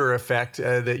hunger effect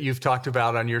that you've talked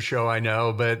about on your show, I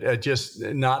know, but just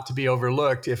not to be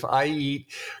overlooked. If I eat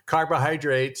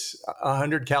carbohydrates,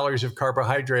 100 calories of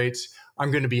carbohydrates, I'm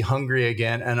going to be hungry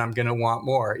again and I'm going to want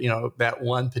more, that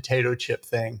one potato chip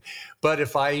thing. But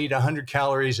if I eat 100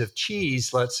 calories of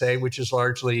cheese, let's say, which is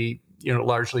largely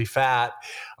fat,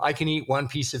 I can eat one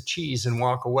piece of cheese and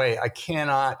walk away. I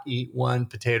cannot eat one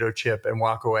potato chip and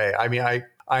walk away.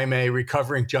 I'm a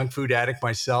recovering junk food addict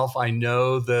myself. I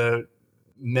know the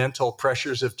mental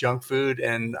pressures of junk food,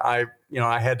 and I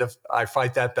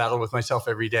fight that battle with myself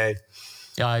every day.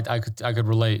 Yeah, I could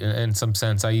relate in some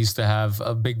sense. I used to have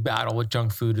a big battle with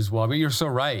junk food as well. But you're so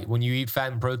right. When you eat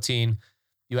fat and protein,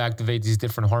 you activate these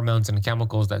different hormones and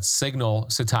chemicals that signal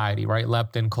satiety, right?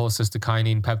 Leptin,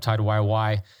 cholecystokinin, peptide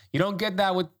YY. You don't get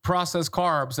that with processed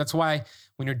carbs. That's why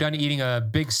when you're done eating a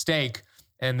big steak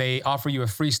and they offer you a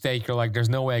free steak, you're like, there's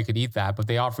no way I could eat that. But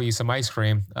they offer you some ice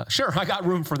cream. Sure, I got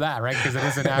room for that, right? Because it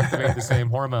doesn't activate the same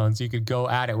hormones. You could go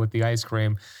at it with the ice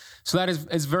cream. So that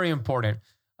is very important.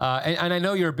 And I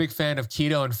know you're a big fan of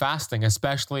keto and fasting,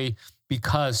 especially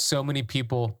because so many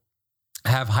people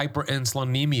have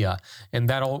hyperinsulinemia. And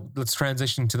let's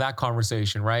transition to that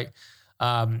conversation, right?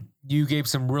 You gave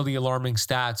some really alarming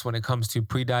stats when it comes to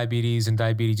prediabetes and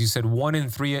diabetes. You said 1 in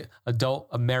 3 adult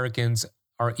Americans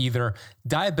are either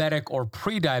diabetic or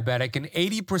pre-diabetic, and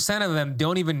 80% of them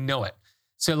don't even know it.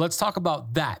 So let's talk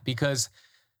about that, because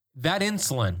that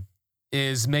insulin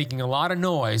is making a lot of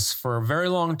noise for a very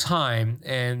long time,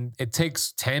 and it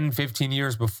takes 10, 15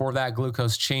 years before that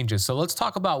glucose changes. So let's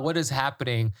talk about what is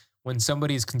happening when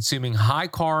somebody is consuming high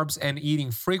carbs and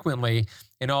eating frequently.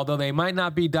 And although they might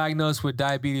not be diagnosed with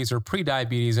diabetes or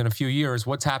prediabetes in a few years,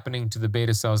 what's happening to the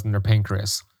beta cells in their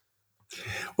pancreas?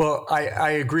 Well,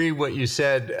 I agree what you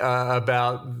said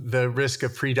about the risk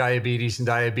of prediabetes and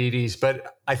diabetes,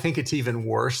 but I think it's even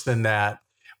worse than that.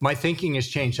 My thinking has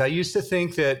changed. I used to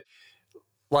think that,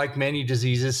 like many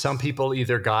diseases, some people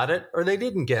either got it or they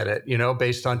didn't get it,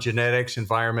 based on genetics,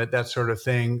 environment, that sort of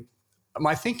thing.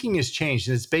 My thinking has changed,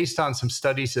 and it's based on some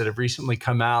studies that have recently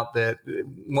come out. That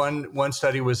one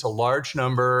study was a large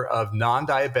number of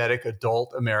non-diabetic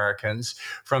adult Americans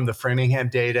from the Framingham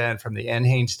data and from the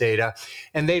NHANES data,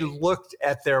 and they looked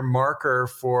at their marker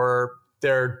for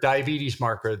their diabetes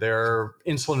marker, their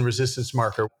insulin resistance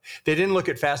marker. They didn't look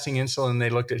at fasting insulin.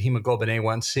 They looked at hemoglobin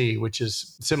A1C, which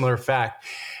is a similar fact.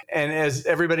 And as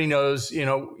everybody knows,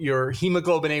 your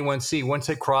hemoglobin A1C, once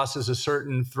it crosses a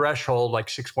certain threshold, like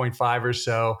 6.5 or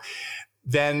so,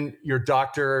 then your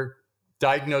doctor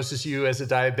diagnoses you as a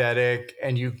diabetic,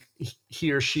 and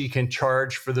he or she can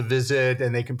charge for the visit,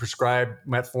 and they can prescribe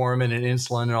metformin and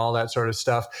insulin and all that sort of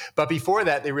stuff. But before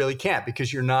that, they really can't,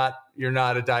 because you're not a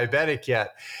diabetic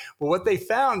yet. Well, what they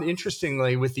found,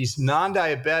 interestingly, with these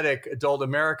non-diabetic adult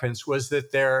Americans was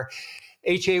that their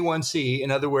HA1C,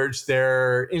 in other words,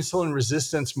 their insulin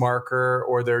resistance marker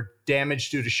or their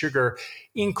damage due to sugar,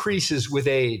 increases with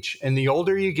age. And the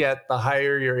older you get, the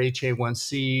higher your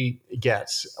HA1C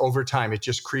gets over time. It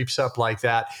just creeps up like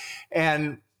that.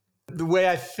 And The way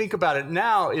I think about it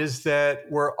now is that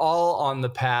we're all on the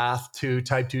path to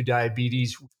type 2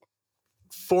 diabetes.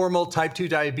 Formal type 2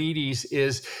 diabetes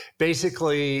is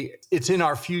basically, it's in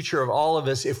our future of all of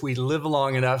us if we live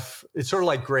long enough. It's sort of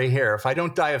like gray hair. If I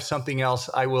don't die of something else,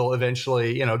 I will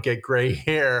eventually, get gray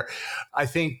hair. I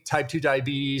think type 2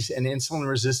 diabetes and insulin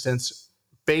resistance,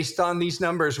 based on these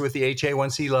numbers with the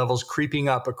HA1C levels creeping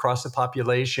up across the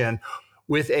population,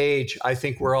 with age, I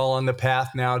think we're all on the path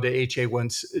now to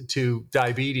HA1 to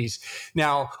diabetes.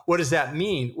 Now, what does that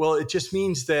mean? Well, it just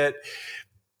means that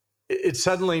it's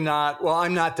suddenly not, well,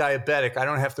 I'm not diabetic. I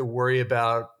don't have to worry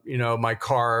about, my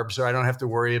carbs, or I don't have to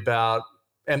worry about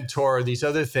mTOR or these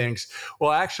other things.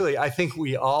 Well, actually, I think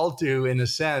we all do in a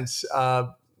sense.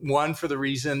 One, for the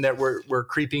reason that we're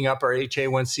creeping up, our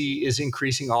HA1C is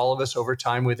increasing all of us over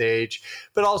time with age,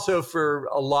 but also for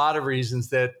a lot of reasons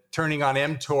that turning on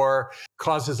mTOR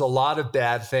causes a lot of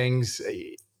bad things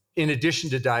in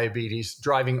addition to diabetes,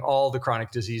 driving all the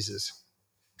chronic diseases.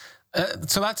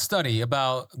 So that study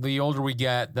about the older we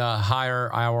get, the higher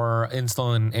our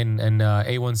insulin and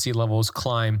A1C levels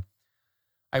climb.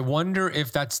 I wonder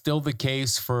if that's still the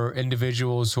case for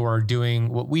individuals who are doing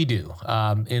what we do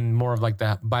in more of like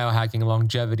the biohacking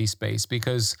longevity space,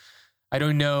 because I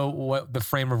don't know what the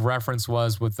frame of reference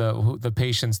was with the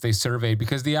patients they surveyed,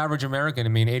 because the average American,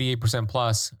 88%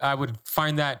 plus, I would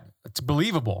find that it's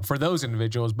believable for those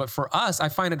individuals. But for us, I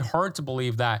find it hard to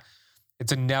believe that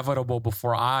it's inevitable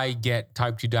before I get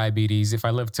type 2 diabetes if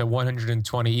I live to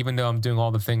 120, even though I'm doing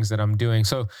all the things that I'm doing.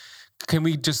 So can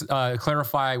we just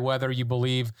clarify whether you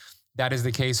believe that is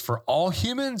the case for all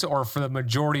humans or for the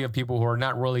majority of people who are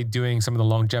not really doing some of the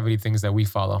longevity things that we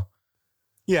follow?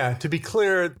 Yeah, to be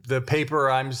clear, the paper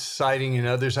I'm citing and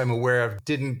others I'm aware of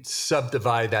didn't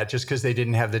subdivide that just because they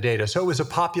didn't have the data. So it was a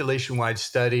population-wide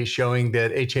study showing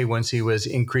that HA1C was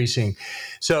increasing.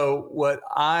 So what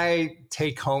I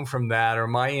take home from that, or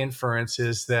my inference,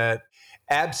 is that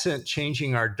absent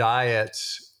changing our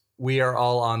diets, we are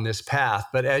all on this path.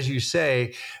 But as you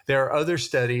say, there are other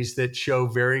studies that show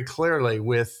very clearly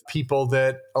with people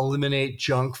that eliminate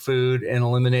junk food and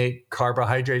eliminate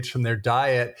carbohydrates from their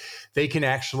diet, they can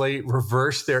actually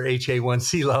reverse their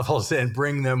HA1C levels and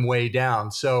bring them way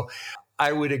down. So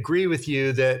I would agree with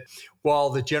you that while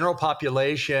the general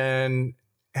population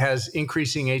has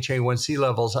increasing HA1C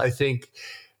levels, I think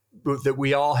that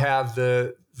we all have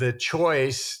the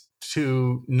choice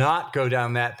to not go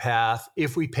down that path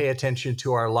if we pay attention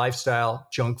to our lifestyle,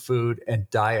 junk food, and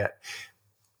diet.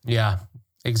 Yeah,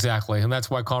 exactly. And that's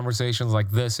why conversations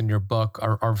like this in your book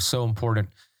are so important,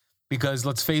 because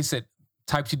let's face it,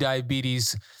 type 2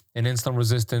 diabetes and insulin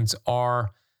resistance are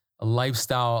a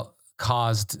lifestyle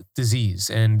caused disease,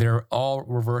 and they're all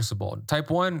reversible. Type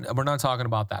 1, we're not talking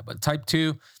about that, but type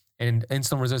 2 and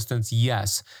insulin resistance,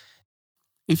 yes.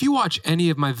 If you watch any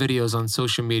of my videos on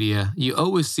social media, you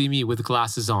always see me with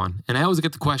glasses on. And I always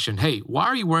get the question, hey, why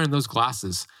are you wearing those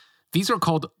glasses? These are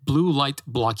called blue light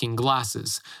blocking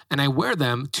glasses, and I wear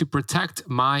them to protect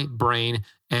my brain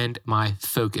and my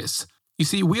focus. You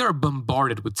see, we are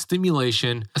bombarded with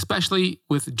stimulation, especially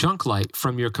with junk light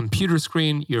from your computer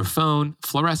screen, your phone,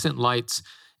 fluorescent lights,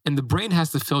 and the brain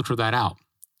has to filter that out.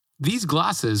 These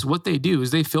glasses, what they do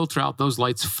is they filter out those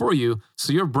lights for you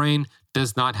so your brain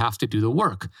does not have to do the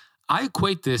work. I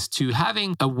equate this to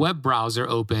having a web browser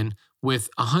open with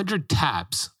 100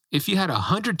 tabs. If you had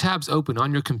 100 tabs open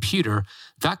on your computer,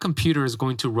 that computer is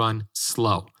going to run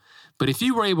slow. But if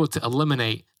you were able to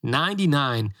eliminate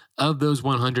 99 of those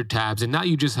 100 tabs and now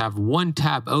you just have one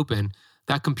tab open,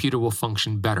 that computer will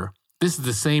function better. This is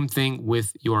the same thing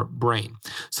with your brain.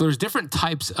 So there's different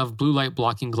types of blue light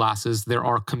blocking glasses. There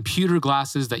are computer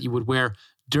glasses that you would wear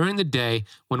during the day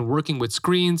when working with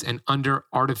screens and under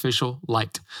artificial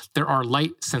light. There are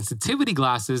light sensitivity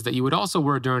glasses that you would also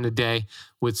wear during the day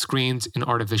with screens and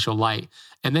artificial light.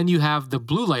 And then you have the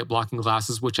blue light blocking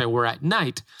glasses, which I wear at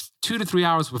night, 2 to 3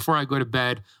 hours before I go to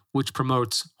bed, which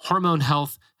promotes hormone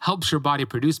health, helps your body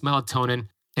produce melatonin,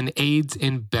 and aids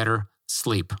in better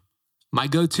sleep. My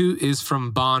go-to is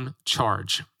from Bon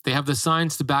Charge. They have the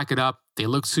science to back it up. They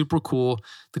look super cool.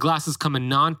 The glasses come in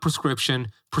non-prescription,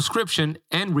 prescription,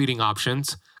 and reading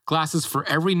options. Glasses for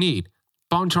every need.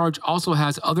 Bon Charge also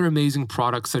has other amazing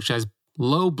products such as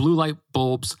low blue light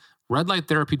bulbs, red light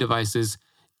therapy devices,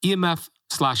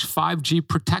 EMF/5G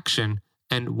protection,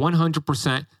 and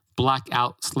 100%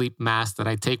 blackout sleep mask that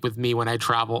I take with me when I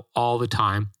travel all the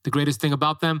time. The greatest thing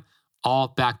about them, all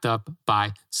backed up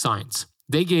by science.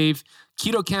 They gave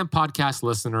Keto Camp podcast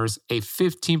listeners a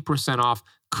 15% off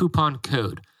coupon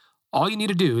code. All you need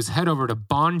to do is head over to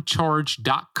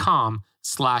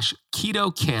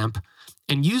boncharge.com/ketocamp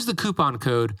and use the coupon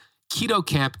code Keto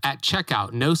Camp at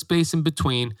checkout, no space in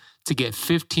between, to get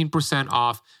 15%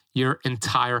 off your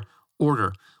entire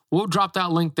order. We'll drop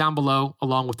that link down below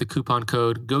along with the coupon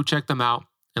code. Go check them out,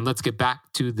 and let's get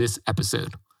back to this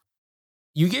episode.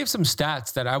 You gave some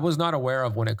stats that I was not aware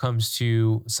of when it comes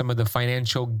to some of the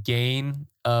financial gain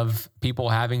of people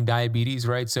having diabetes,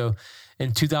 right? So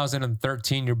in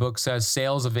 2013, your book says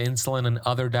sales of insulin and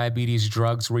other diabetes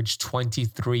drugs reached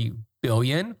 23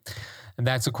 billion. And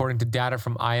that's according to data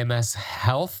from IMS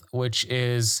Health, which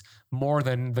is more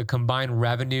than the combined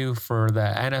revenue for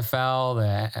the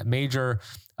NFL, the Major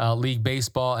League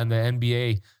Baseball, and the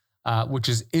NBA, which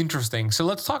is interesting. So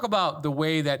let's talk about the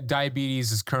way that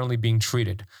diabetes is currently being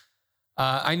treated.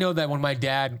 I know that when my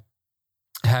dad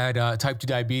had type 2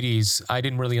 diabetes, I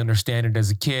didn't really understand it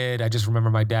as a kid. I just remember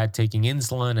my dad taking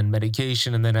insulin and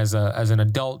medication. And then as an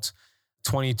adult,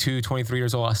 22, 23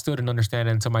 years old, I still didn't understand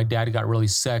it until my dad got really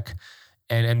sick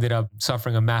and ended up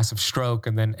suffering a massive stroke,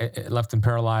 and then it left him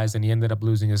paralyzed, and he ended up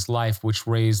losing his life, which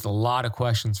raised a lot of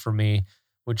questions for me,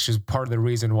 which is part of the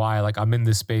reason why I'm in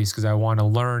this space, because I want to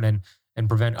learn and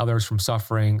prevent others from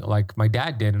suffering like my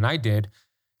dad did and I did.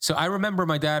 So I remember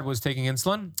my dad was taking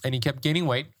insulin and he kept gaining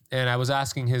weight. And I was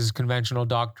asking his conventional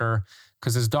doctor,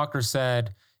 because his doctor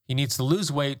said he needs to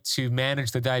lose weight to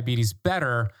manage the diabetes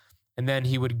better. And then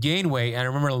he would gain weight. And I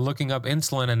remember looking up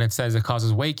insulin and it says it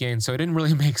causes weight gain. So it didn't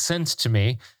really make sense to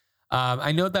me.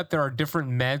 I know that there are different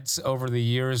meds over the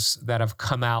years that have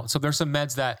come out. So there's some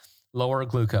meds that lower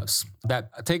glucose,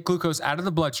 that take glucose out of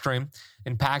the bloodstream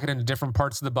and pack it into different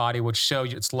parts of the body, which show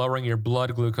you it's lowering your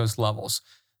blood glucose levels.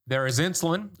 There is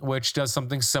insulin, which does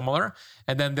something similar.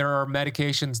 And then there are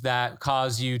medications that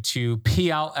cause you to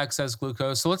pee out excess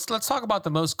glucose. So let's talk about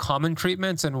the most common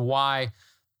treatments and why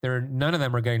none of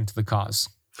them are getting to the cause.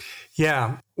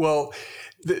 Yeah. Well,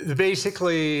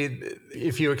 basically,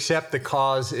 if you accept the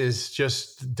cause is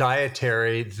just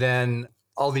dietary, then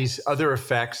all these other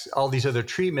effects, all these other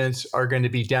treatments are going to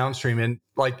be downstream. And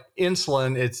like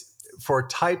insulin, it's for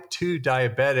type 2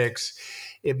 diabetics,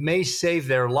 it may save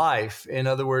their life. In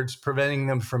other words, preventing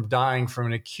them from dying from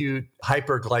an acute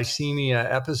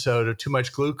hyperglycemia episode of too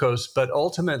much glucose. But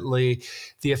ultimately,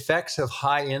 the effects of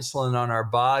high insulin on our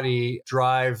body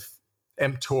drive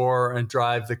mTOR and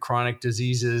drive the chronic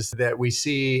diseases that we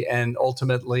see, and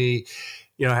ultimately,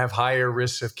 have higher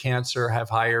risks of cancer, have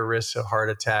higher risks of heart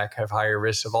attack, have higher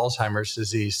risks of Alzheimer's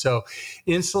disease. So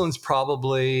insulin's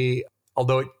probably,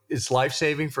 although it's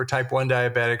life-saving for type 1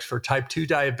 diabetics, for type 2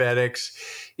 diabetics,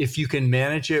 if you can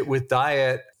manage it with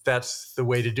diet, that's the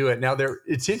way to do it. Now,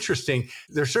 it's interesting.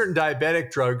 There are certain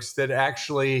diabetic drugs that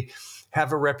actually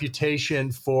have a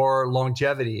reputation for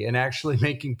longevity and actually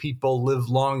making people live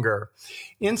longer.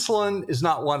 Insulin is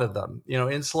not one of them.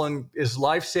 Insulin is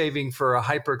life-saving for a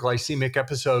hyperglycemic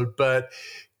episode, but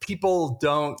people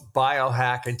don't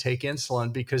biohack and take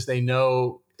insulin because they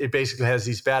know it basically has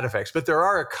these bad effects. But there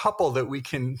are a couple that we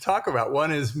can talk about.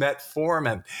 One is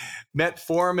metformin.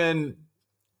 Metformin,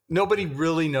 nobody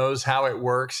really knows how it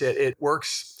works. It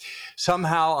works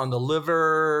somehow on the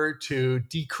liver to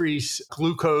decrease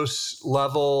glucose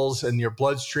levels, and your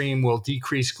bloodstream will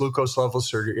decrease glucose levels,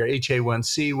 so your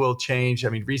HA1C will change. I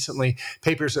mean, recently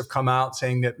papers have come out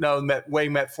saying that the way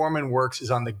metformin works is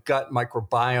on the gut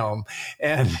microbiome,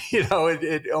 and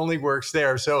it only works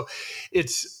there. So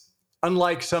it's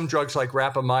unlike some drugs like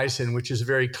rapamycin, which is a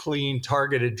very clean,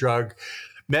 targeted drug.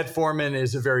 Metformin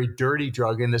is a very dirty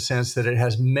drug in the sense that it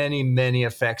has many, many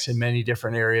effects in many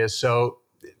different areas. So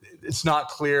it's not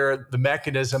clear the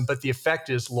mechanism, but the effect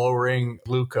is lowering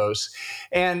glucose.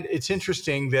 And it's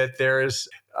interesting that there is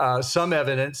some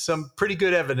evidence, some pretty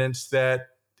good evidence, that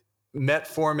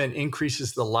metformin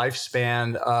increases the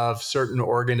lifespan of certain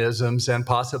organisms and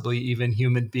possibly even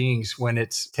human beings when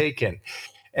it's taken.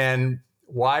 And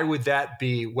why would that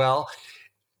be? Well,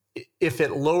 if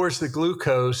it lowers the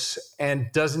glucose and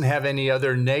doesn't have any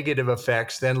other negative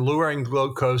effects, then lowering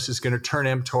glucose is going to turn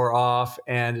mTOR off,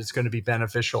 and it's going to be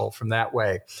beneficial from that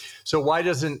way. So why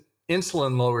doesn't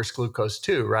insulin lowers glucose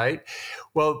too, right?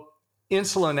 Well,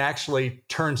 insulin actually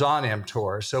turns on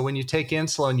mTOR. So when you take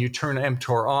insulin, you turn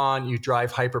mTOR on, you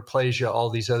drive hyperplasia, all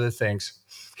these other things.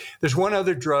 There's one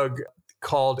other drug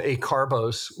called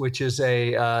acarbose, which is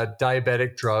a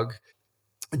diabetic drug.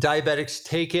 Diabetics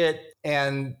take it,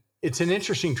 and it's an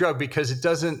interesting drug because it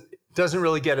doesn't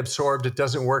really get absorbed. It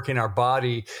doesn't work in our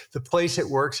body. The place it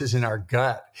works is in our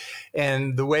gut.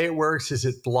 And the way it works is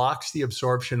it blocks the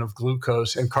absorption of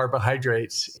glucose and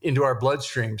carbohydrates into our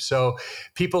bloodstream. So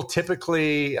people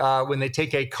typically, when they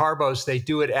take acarbose, they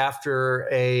do it after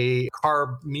a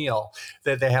carb meal,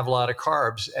 that they have a lot of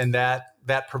carbs. And that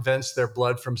that prevents their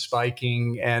blood from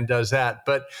spiking and does that.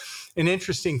 But an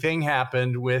interesting thing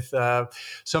happened with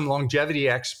some longevity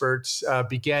experts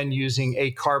began using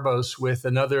acarbose with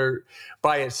another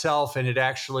by itself, and it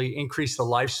actually increased the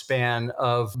lifespan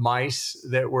of mice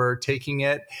that were taking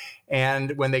it.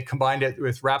 And when they combined it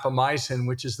with rapamycin,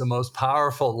 which is the most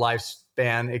powerful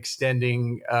lifespan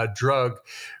extending drug,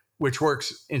 which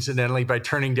works incidentally by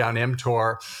turning down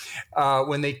mTOR.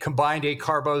 When they combined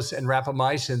acarbose and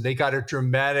rapamycin, they got a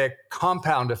dramatic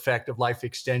compound effect of life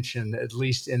extension, at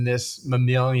least in this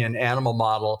mammalian animal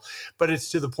model. But it's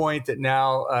to the point that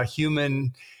now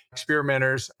human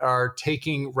experimenters are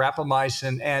taking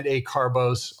rapamycin and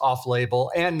acarbose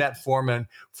off-label and metformin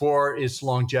for its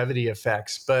longevity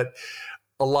effects. But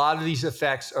a lot of these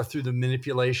effects are through the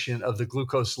manipulation of the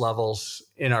glucose levels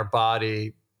in our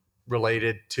body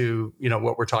related to,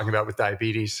 what we're talking about with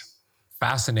diabetes.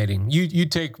 Fascinating. You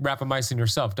take rapamycin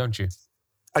yourself, don't you?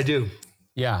 I do.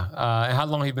 Yeah. And how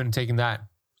long have you been taking that?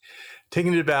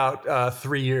 Taking it about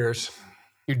 3 years.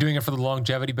 You're doing it for the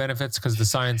longevity benefits because the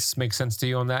science makes sense to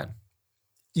you on that?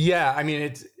 Yeah, I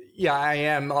mean, I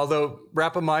am. Although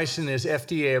rapamycin is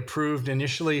FDA approved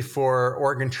initially for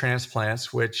organ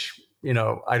transplants, which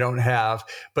I don't have,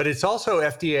 but it's also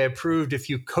FDA approved if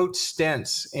you coat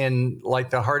stents in like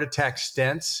the heart attack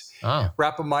stents. Oh.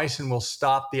 Rapamycin will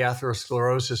stop the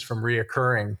atherosclerosis from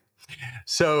reoccurring.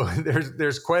 So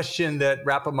there's question that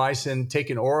rapamycin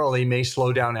taken orally may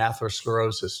slow down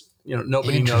atherosclerosis.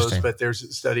 Nobody knows, but there's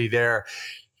a study there.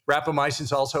 Rapamycin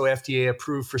is also FDA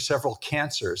approved for several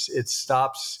cancers. It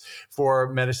stops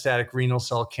for metastatic renal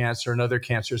cell cancer and other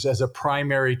cancers as a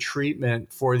primary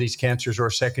treatment for these cancers or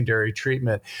secondary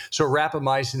treatment. So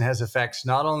rapamycin has effects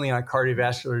not only on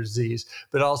cardiovascular disease,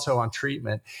 but also on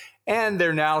treatment. And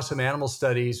there are now some animal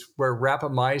studies where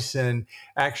rapamycin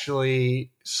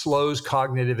actually slows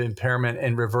cognitive impairment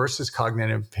and reverses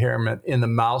cognitive impairment in the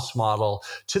mouse model,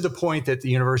 to the point that the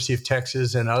University of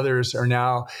Texas and others are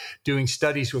now doing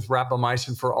studies with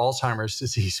rapamycin for Alzheimer's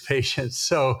disease patients.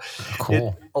 So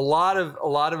cool. A lot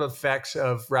of effects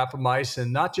of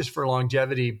rapamycin, not just for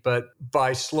longevity, but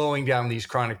by slowing down these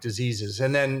chronic diseases.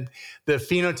 And then the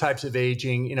phenotypes of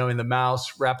aging, in the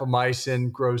mouse,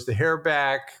 rapamycin grows the hair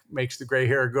back, makes the gray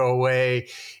hair go away.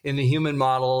 In the human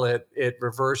model, it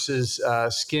reverses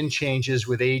skin changes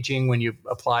with aging when you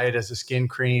apply it as a skin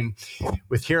cream.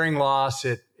 With hearing loss,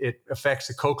 it affects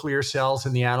the cochlear cells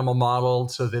in the animal model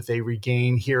so that they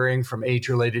regain hearing from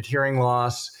age-related hearing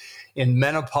loss. In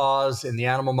menopause, in the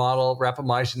animal model,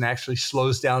 rapamycin actually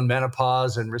slows down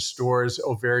menopause and restores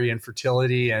ovarian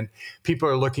fertility. And people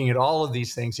are looking at all of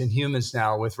these things in humans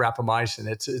now with rapamycin.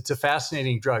 It's a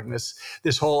fascinating drug. And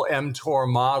this whole mTOR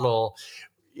model,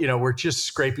 we're just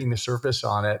scraping the surface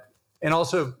on it. And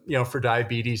also, for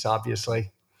diabetes,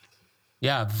 obviously.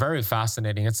 Yeah, very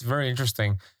fascinating. It's very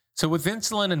interesting. So with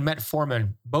insulin and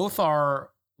metformin, both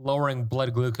are lowering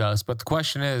blood glucose. But the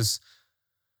question is,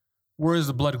 where is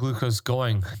the blood glucose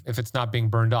going if it's not being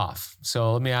burned off?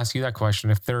 So let me ask you that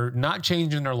question. If they're not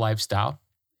changing their lifestyle,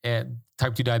 and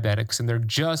type 2 diabetics, and they're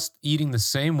just eating the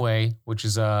same way, which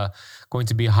is going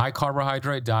to be a high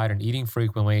carbohydrate diet and eating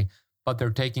frequently, but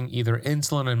they're taking either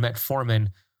insulin and metformin,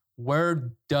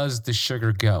 where does the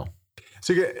sugar go?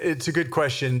 So it's a good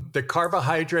question. The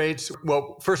carbohydrates,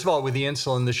 well, first of all, with the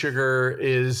insulin, the sugar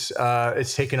is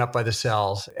it's taken up by the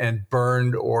cells and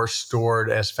burned or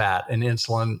stored as fat. And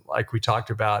insulin, like we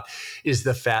talked about, is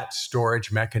the fat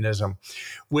storage mechanism.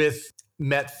 With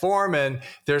metformin,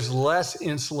 there's less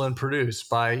insulin produced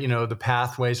by, the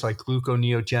pathways like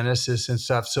gluconeogenesis and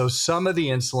stuff. So some of the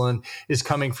insulin is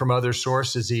coming from other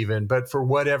sources even, but for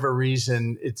whatever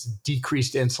reason, it's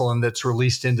decreased insulin that's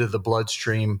released into the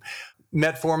bloodstream.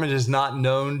 Metformin is not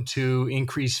known to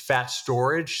increase fat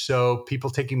storage. So people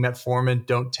taking metformin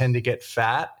don't tend to get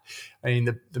fat. I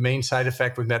mean, the main side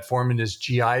effect with metformin is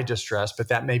GI distress, but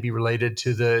that may be related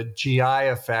to the GI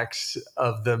effects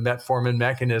of the metformin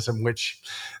mechanism, which,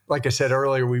 like I said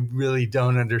earlier, we really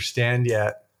don't understand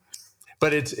yet.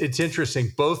 But it's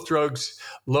interesting. Both drugs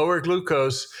lower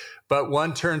glucose, but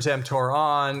one turns mTOR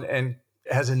on and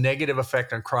has a negative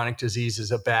effect on chronic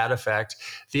diseases, a bad effect.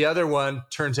 The other one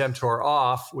turns mTOR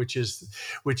off, which is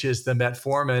the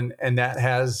metformin, and that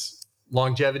has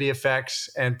longevity effects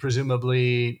and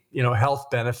presumably, health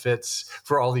benefits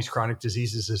for all these chronic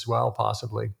diseases as well,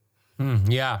 possibly.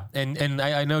 Yeah. And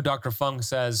I know Dr. Fung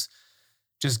says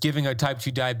just giving a type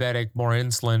 2 diabetic more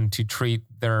insulin to treat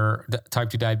their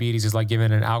type 2 diabetes is like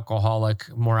giving an alcoholic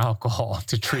more alcohol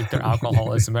to treat their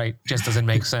alcoholism, right? Just doesn't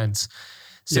make sense.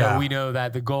 So we know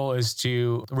that the goal is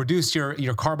to reduce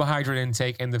your carbohydrate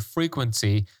intake and the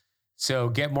frequency So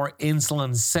get more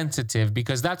insulin sensitive,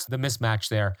 because that's the mismatch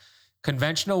there.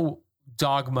 Conventional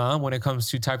dogma when it comes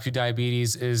to type 2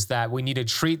 diabetes is that we need to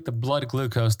treat the blood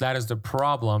glucose. That is the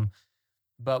problem.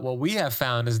 But what we have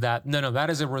found is that no, that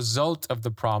is a result of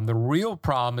the problem. The real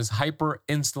problem is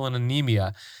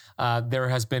hyperinsulinemia. There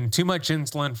has been too much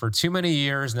insulin for too many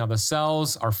years. Now the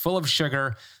cells are full of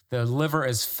sugar. The liver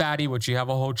is fatty, which you have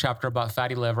a whole chapter about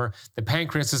fatty liver. The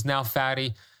pancreas is now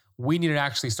fatty. We need to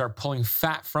actually start pulling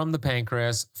fat from the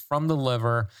pancreas, from the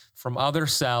liver, from other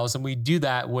cells. And we do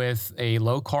that with a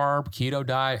low carb, keto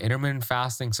diet, intermittent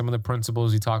fasting, some of the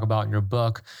principles you talk about in your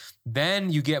book.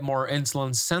 Then you get more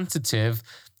insulin sensitive,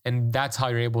 and that's how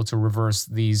you're able to reverse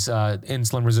these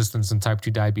insulin resistance and type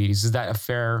 2 diabetes. Is that a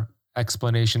fair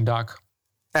explanation, Doc?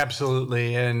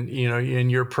 Absolutely. And, in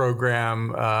your program,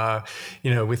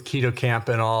 with Keto Camp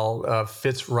and all,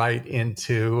 fits right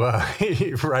into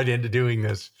doing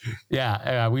this.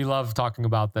 Yeah, we love talking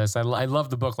about this. I love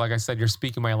the book. Like I said, you're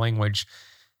speaking my language.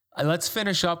 Let's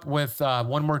finish up with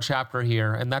one more chapter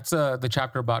here. And that's the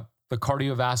chapter about the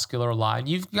cardiovascular line.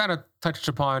 You've kind of touched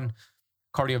upon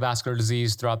cardiovascular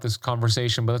disease throughout this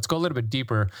conversation, but let's go a little bit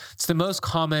deeper. It's the most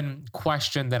common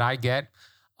question that I get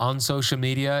on social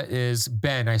media is,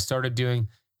 Ben, I started doing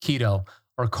keto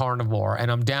or carnivore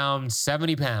and I'm down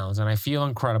 70 pounds and I feel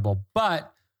incredible,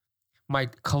 but my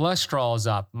cholesterol is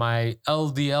up, my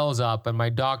LDL is up, and my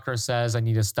doctor says I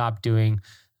need to stop doing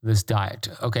this diet.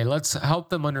 Okay, let's help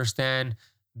them understand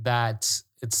that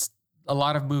it's a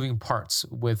lot of moving parts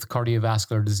with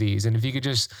cardiovascular disease. And if you could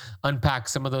just unpack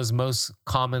some of those most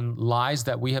common lies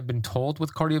that we have been told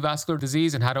with cardiovascular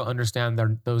disease and how to understand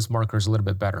those markers a little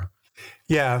bit better.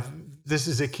 Yeah, this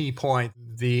is a key point,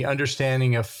 the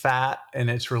understanding of fat and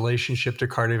its relationship to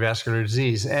cardiovascular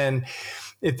disease. And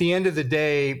at the end of the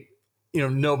day,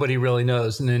 nobody really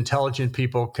knows, and intelligent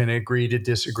people can agree to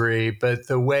disagree. But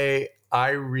the way I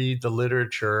read the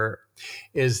literature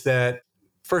is that,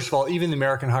 first of all, even the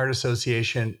American Heart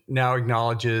Association now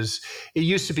acknowledges it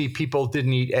used to be people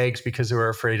didn't eat eggs because they were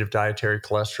afraid of dietary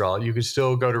cholesterol. You could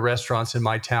still go to restaurants in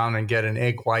my town and get an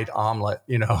egg white omelet,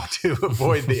 to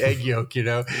avoid the egg yolk,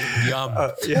 Yum.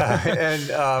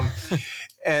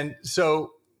 And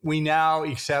so we now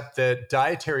accept that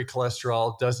dietary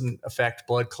cholesterol doesn't affect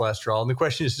blood cholesterol. And the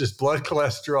question is, does blood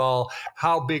cholesterol,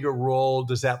 how big a role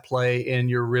does that play in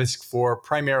your risk for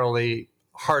primarily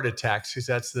heart attacks, because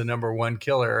that's the number one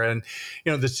killer? And,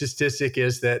 the statistic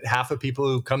is that half of people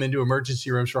who come into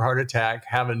emergency rooms for heart attack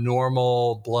have a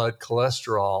normal blood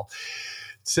cholesterol.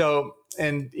 So,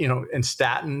 and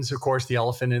statins, of course, the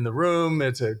elephant in the room,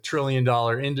 it's $1 trillion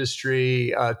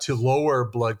industry to lower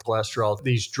blood cholesterol,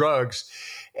 these drugs.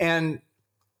 And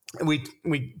we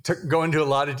go into a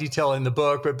lot of detail in the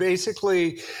book, but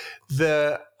basically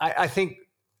I think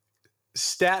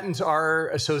statins are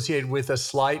associated with a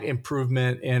slight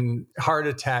improvement in heart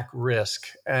attack risk,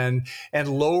 and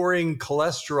lowering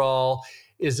cholesterol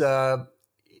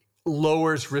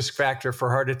lowers risk factor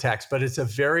for heart attacks, but it's a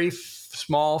very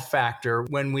small factor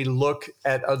when we look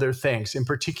at other things. In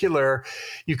particular,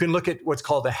 you can look at what's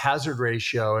called the hazard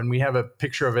ratio, and we have a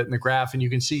picture of it in the graph, and you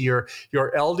can see your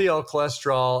LDL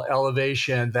cholesterol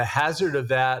elevation, the hazard of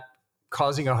that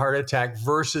causing a heart attack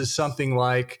versus something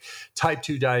like type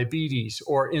 2 diabetes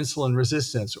or insulin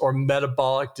resistance or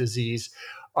metabolic disease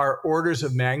are orders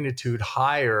of magnitude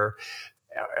higher,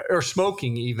 or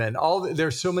smoking even.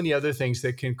 There's so many other things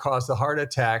that can cause the heart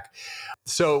attack.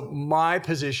 So my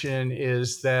position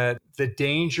is that the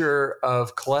danger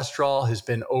of cholesterol has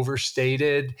been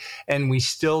overstated, and we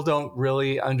still don't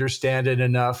really understand it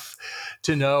enough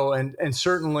to know. And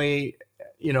certainly,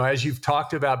 as you've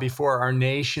talked about before, our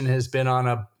nation has been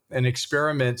on an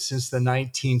experiment since the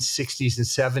 1960s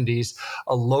and 70s,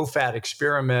 a low-fat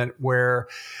experiment where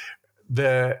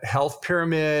the health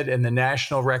pyramid and the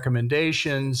national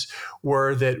recommendations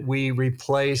were that we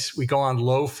go on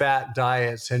low-fat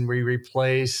diets and we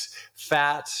replace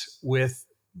fats with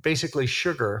basically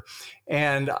sugar.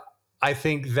 And I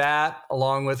think that,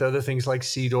 along with other things like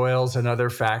seed oils and other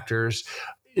factors,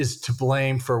 is to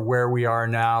blame for where we are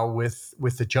now with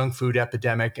the junk food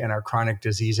epidemic and our chronic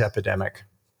disease epidemic.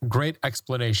 Great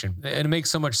explanation. And it makes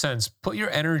so much sense. Put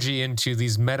your energy into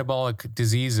these metabolic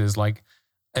diseases like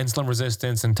insulin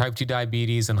resistance and type 2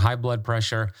 diabetes and high blood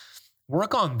pressure.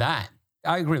 Work on that.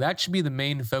 I agree. That should be the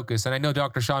main focus. And I know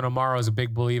Dr. Sean O'Mara is a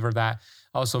big believer that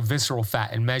also visceral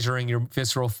fat and measuring your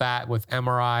visceral fat with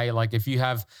MRI. Like if you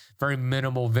have very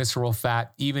minimal visceral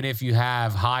fat, even if you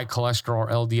have high cholesterol or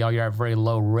LDL, you're at very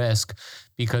low risk,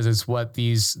 because it's what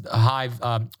these high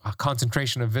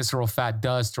concentration of visceral fat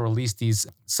does to release these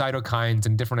cytokines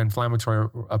and different inflammatory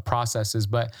processes.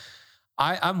 But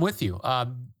I'm with you.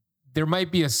 there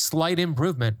might be a slight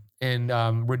improvement in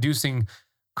reducing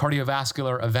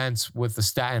cardiovascular events with the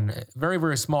statin. Very,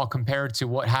 very small compared to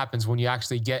what happens when you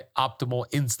actually get optimal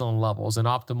insulin levels and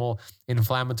optimal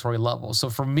inflammatory levels. So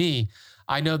for me,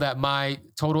 I know that my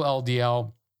total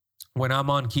LDL when I'm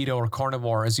on keto or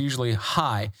carnivore is usually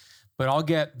high, but I'll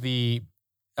get the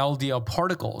LDL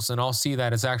particles and I'll see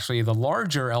that it's actually the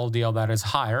larger LDL that is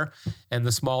higher and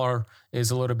the smaller is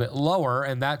a little bit lower.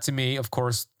 And that to me, of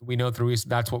course, we know through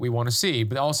that's what we want to see.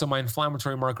 But also my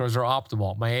inflammatory markers are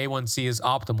optimal. My A1C is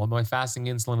optimal. My fasting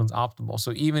insulin is optimal.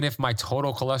 So even if my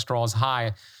total cholesterol is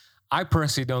high, I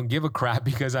personally don't give a crap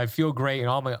because I feel great and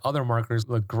all my other markers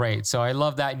look great. So I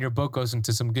love that. And your book goes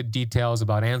into some good details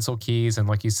about Ansel Keys and,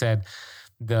 like you said,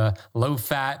 the low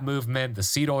fat movement, the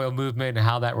seed oil movement, and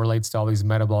how that relates to all these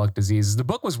metabolic diseases. The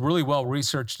book was really well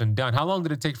researched and done. How long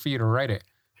did it take for you to write it?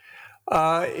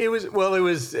 It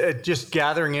was just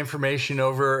gathering information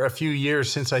over a few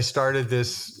years since I started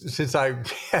this, since I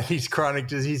had these chronic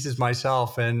diseases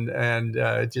myself, and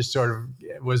it just sort of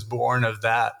was born of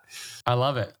that. I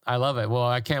love it. Well,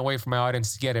 I can't wait for my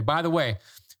audience to get it. By the way,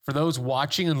 for those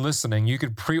watching and listening, you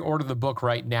could pre-order the book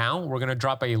right now. We're going to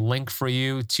drop a link for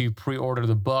you to pre-order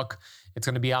the book. It's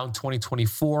going to be out in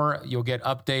 2024. You'll get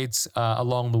updates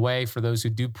along the way for those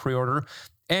who do pre-order.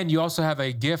 And you also have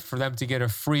a gift for them to get a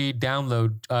free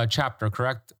download chapter,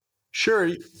 correct? Sure.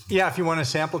 Yeah. If you want a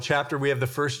sample chapter, we have the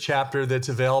first chapter that's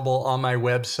available on my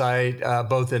website,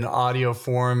 both in audio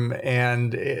form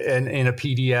and in a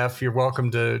PDF. You're welcome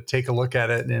to take a look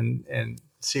at it and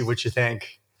see what you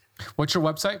think. What's your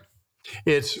website?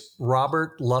 It's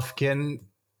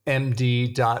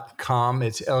robertlufkinmd.com.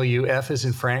 It's LUF as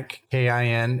in Frank,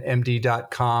 KIN,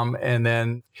 MD.com. And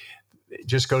then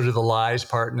just go to the lies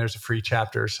part and there's a free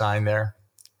chapter sign there.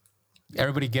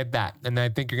 Everybody get that. And I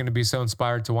think you're going to be so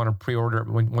inspired to want to pre-order it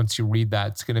once you read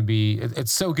that. It's going to be,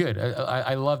 it's so good.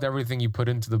 I loved everything you put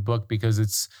into the book because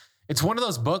it's one of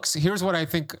those books. Here's what I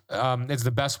think is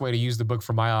the best way to use the book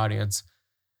for my audience.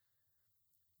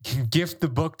 Gift the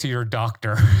book to your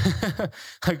doctor.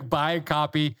 Like buy a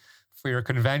copy for your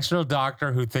conventional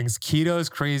doctor who thinks keto is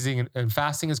crazy and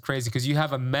fasting is crazy, because you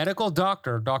have a medical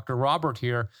doctor, Dr. Robert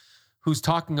here, who's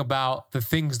talking about the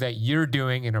things that you're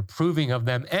doing and approving of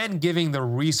them and giving the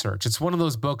research. It's one of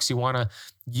those books you want to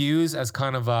use as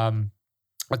kind of a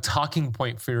talking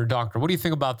point for your doctor. What do you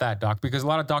think about that, Doc? Because a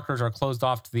lot of doctors are closed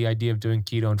off to the idea of doing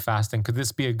keto and fasting. Could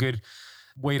this be a good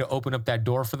way to open up that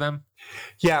door for them?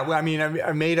 Yeah, well, I mean,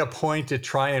 I made a point to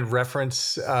try and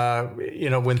reference,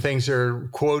 when things are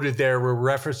quoted there, we're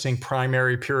referencing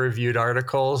primary peer-reviewed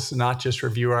articles, not just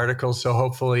review articles. So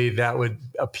hopefully that would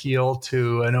appeal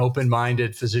to an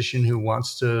open-minded physician who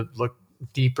wants to look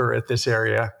deeper at this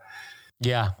area.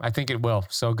 Yeah, I think it will.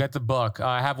 So get the book.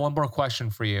 I have one more question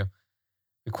for you.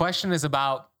 The question is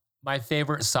about my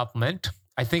favorite supplement.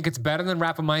 I think it's better than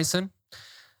rapamycin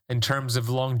in terms of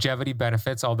longevity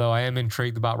benefits, although I am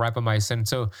intrigued about rapamycin.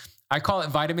 So I call it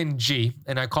vitamin G,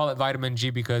 and I call it vitamin G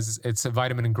because it's a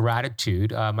vitamin in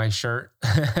gratitude. My shirt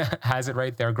has it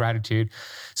right there, gratitude.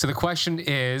 So the question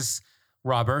is,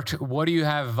 Robert, what do you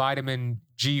have vitamin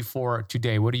G for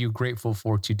today? What are you grateful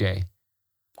for today?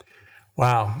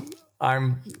 Wow.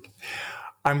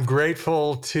 I'm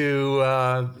grateful to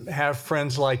have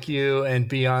friends like you and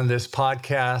be on this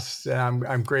podcast.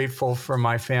 I'm grateful for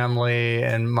my family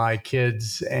and my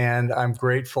kids, and I'm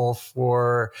grateful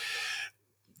for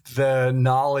the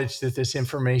knowledge that this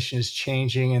information is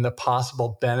changing and the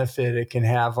possible benefit it can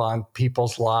have on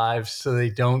people's lives so they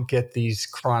don't get these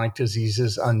chronic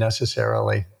diseases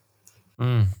unnecessarily.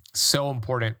 So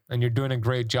important. And you're doing a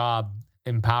great job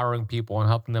empowering people and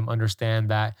helping them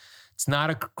understand that it's not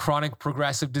a chronic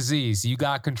progressive disease. You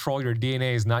got control. Your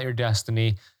DNA is not your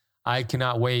destiny. I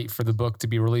cannot wait for the book to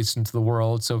be released into the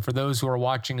world. So for those who are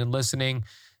watching and listening,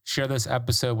 share this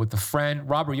episode with a friend.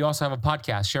 Robert, you also have a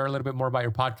podcast. Share a little bit more about your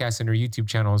podcast and your YouTube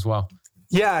channel as well.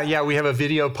 Yeah. We have a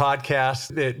video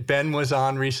podcast that Ben was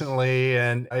on recently,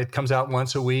 and it comes out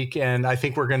once a week. And I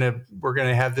think we're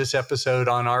gonna have this episode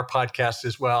on our podcast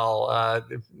as well.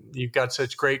 You've got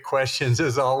such great questions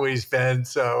as always, Ben.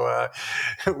 So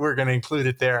we're gonna include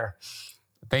it there.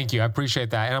 Thank you. I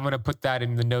appreciate that. And I'm going to put that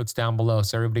in the notes down below.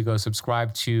 So everybody go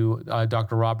subscribe to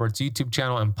Dr. Robert's YouTube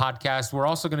channel and podcast. We're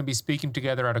also going to be speaking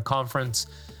together at a conference,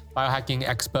 Biohacking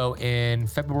Expo, in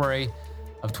February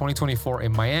of 2024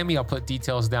 in Miami. I'll put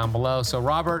details down below. So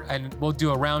Robert, and we'll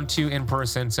do a round 2 in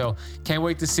person. So can't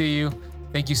wait to see you.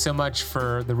 Thank you so much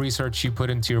for the research you put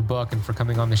into your book and for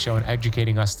coming on the show and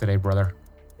educating us today, brother.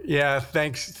 Yeah,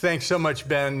 thanks so much,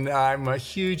 Ben. I'm a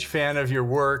huge fan of your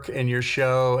work and your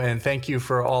show, and thank you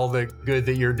for all the good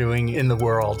that you're doing in the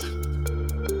world.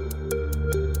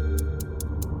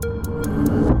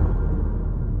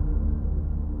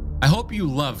 hope you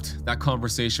loved that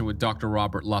conversation with Dr.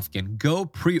 Robert Lufkin. Go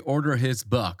pre-order his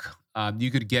book.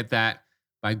 You could get that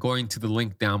by going to the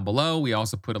link down below. We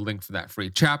also put a link for that free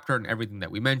chapter and everything that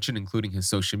we mentioned, including his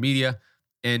social media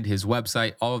and his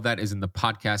website. All of that is in the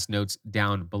podcast notes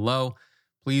down below.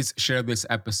 Please share this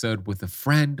episode with a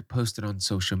friend, post it on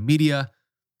social media,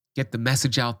 get the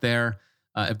message out there.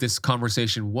 If this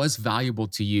conversation was valuable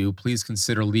to you, please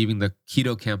consider leaving the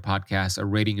Keto Camp podcast a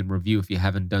rating and review if you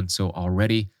haven't done so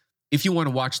already. If you want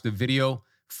to watch the video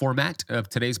format of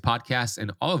today's podcast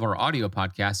and all of our audio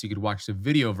podcasts, you could watch the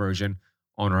video version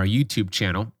on our YouTube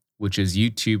channel, which is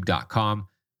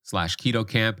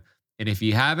youtube.com/KetoCamp. And if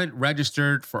you haven't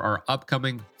registered for our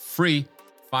upcoming free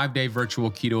 5-day virtual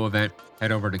keto event,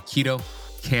 head over to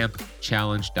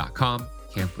ketocampchallenge.com,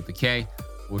 camp with a K.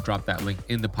 We'll drop that link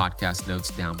in the podcast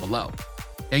notes down below.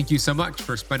 Thank you so much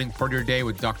for spending part of your day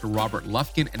with Dr. Robert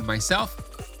Lufkin and myself.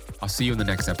 I'll see you in the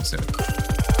next episode.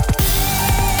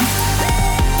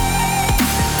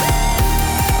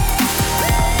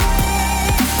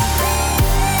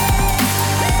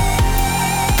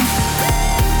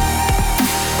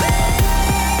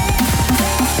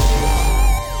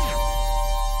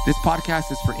 This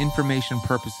podcast is for information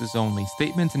purposes only.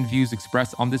 Statements and views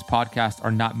expressed on this podcast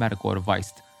are not medical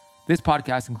advice. This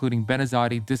podcast, including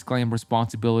Benazati, disclaims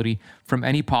responsibility from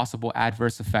any possible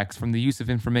adverse effects from the use of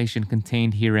information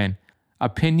contained herein.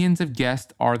 Opinions of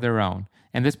guests are their own,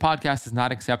 and this podcast does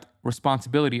not accept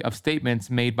responsibility of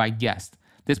statements made by guests.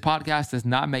 This podcast does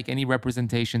not make any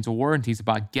representations or warranties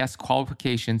about guest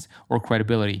qualifications or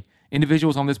credibility.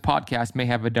 Individuals on this podcast may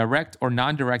have a direct or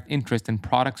non-direct interest in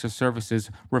products or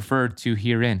services referred to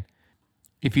herein.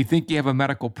 If you think you have a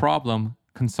medical problem,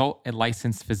 consult a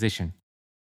licensed physician.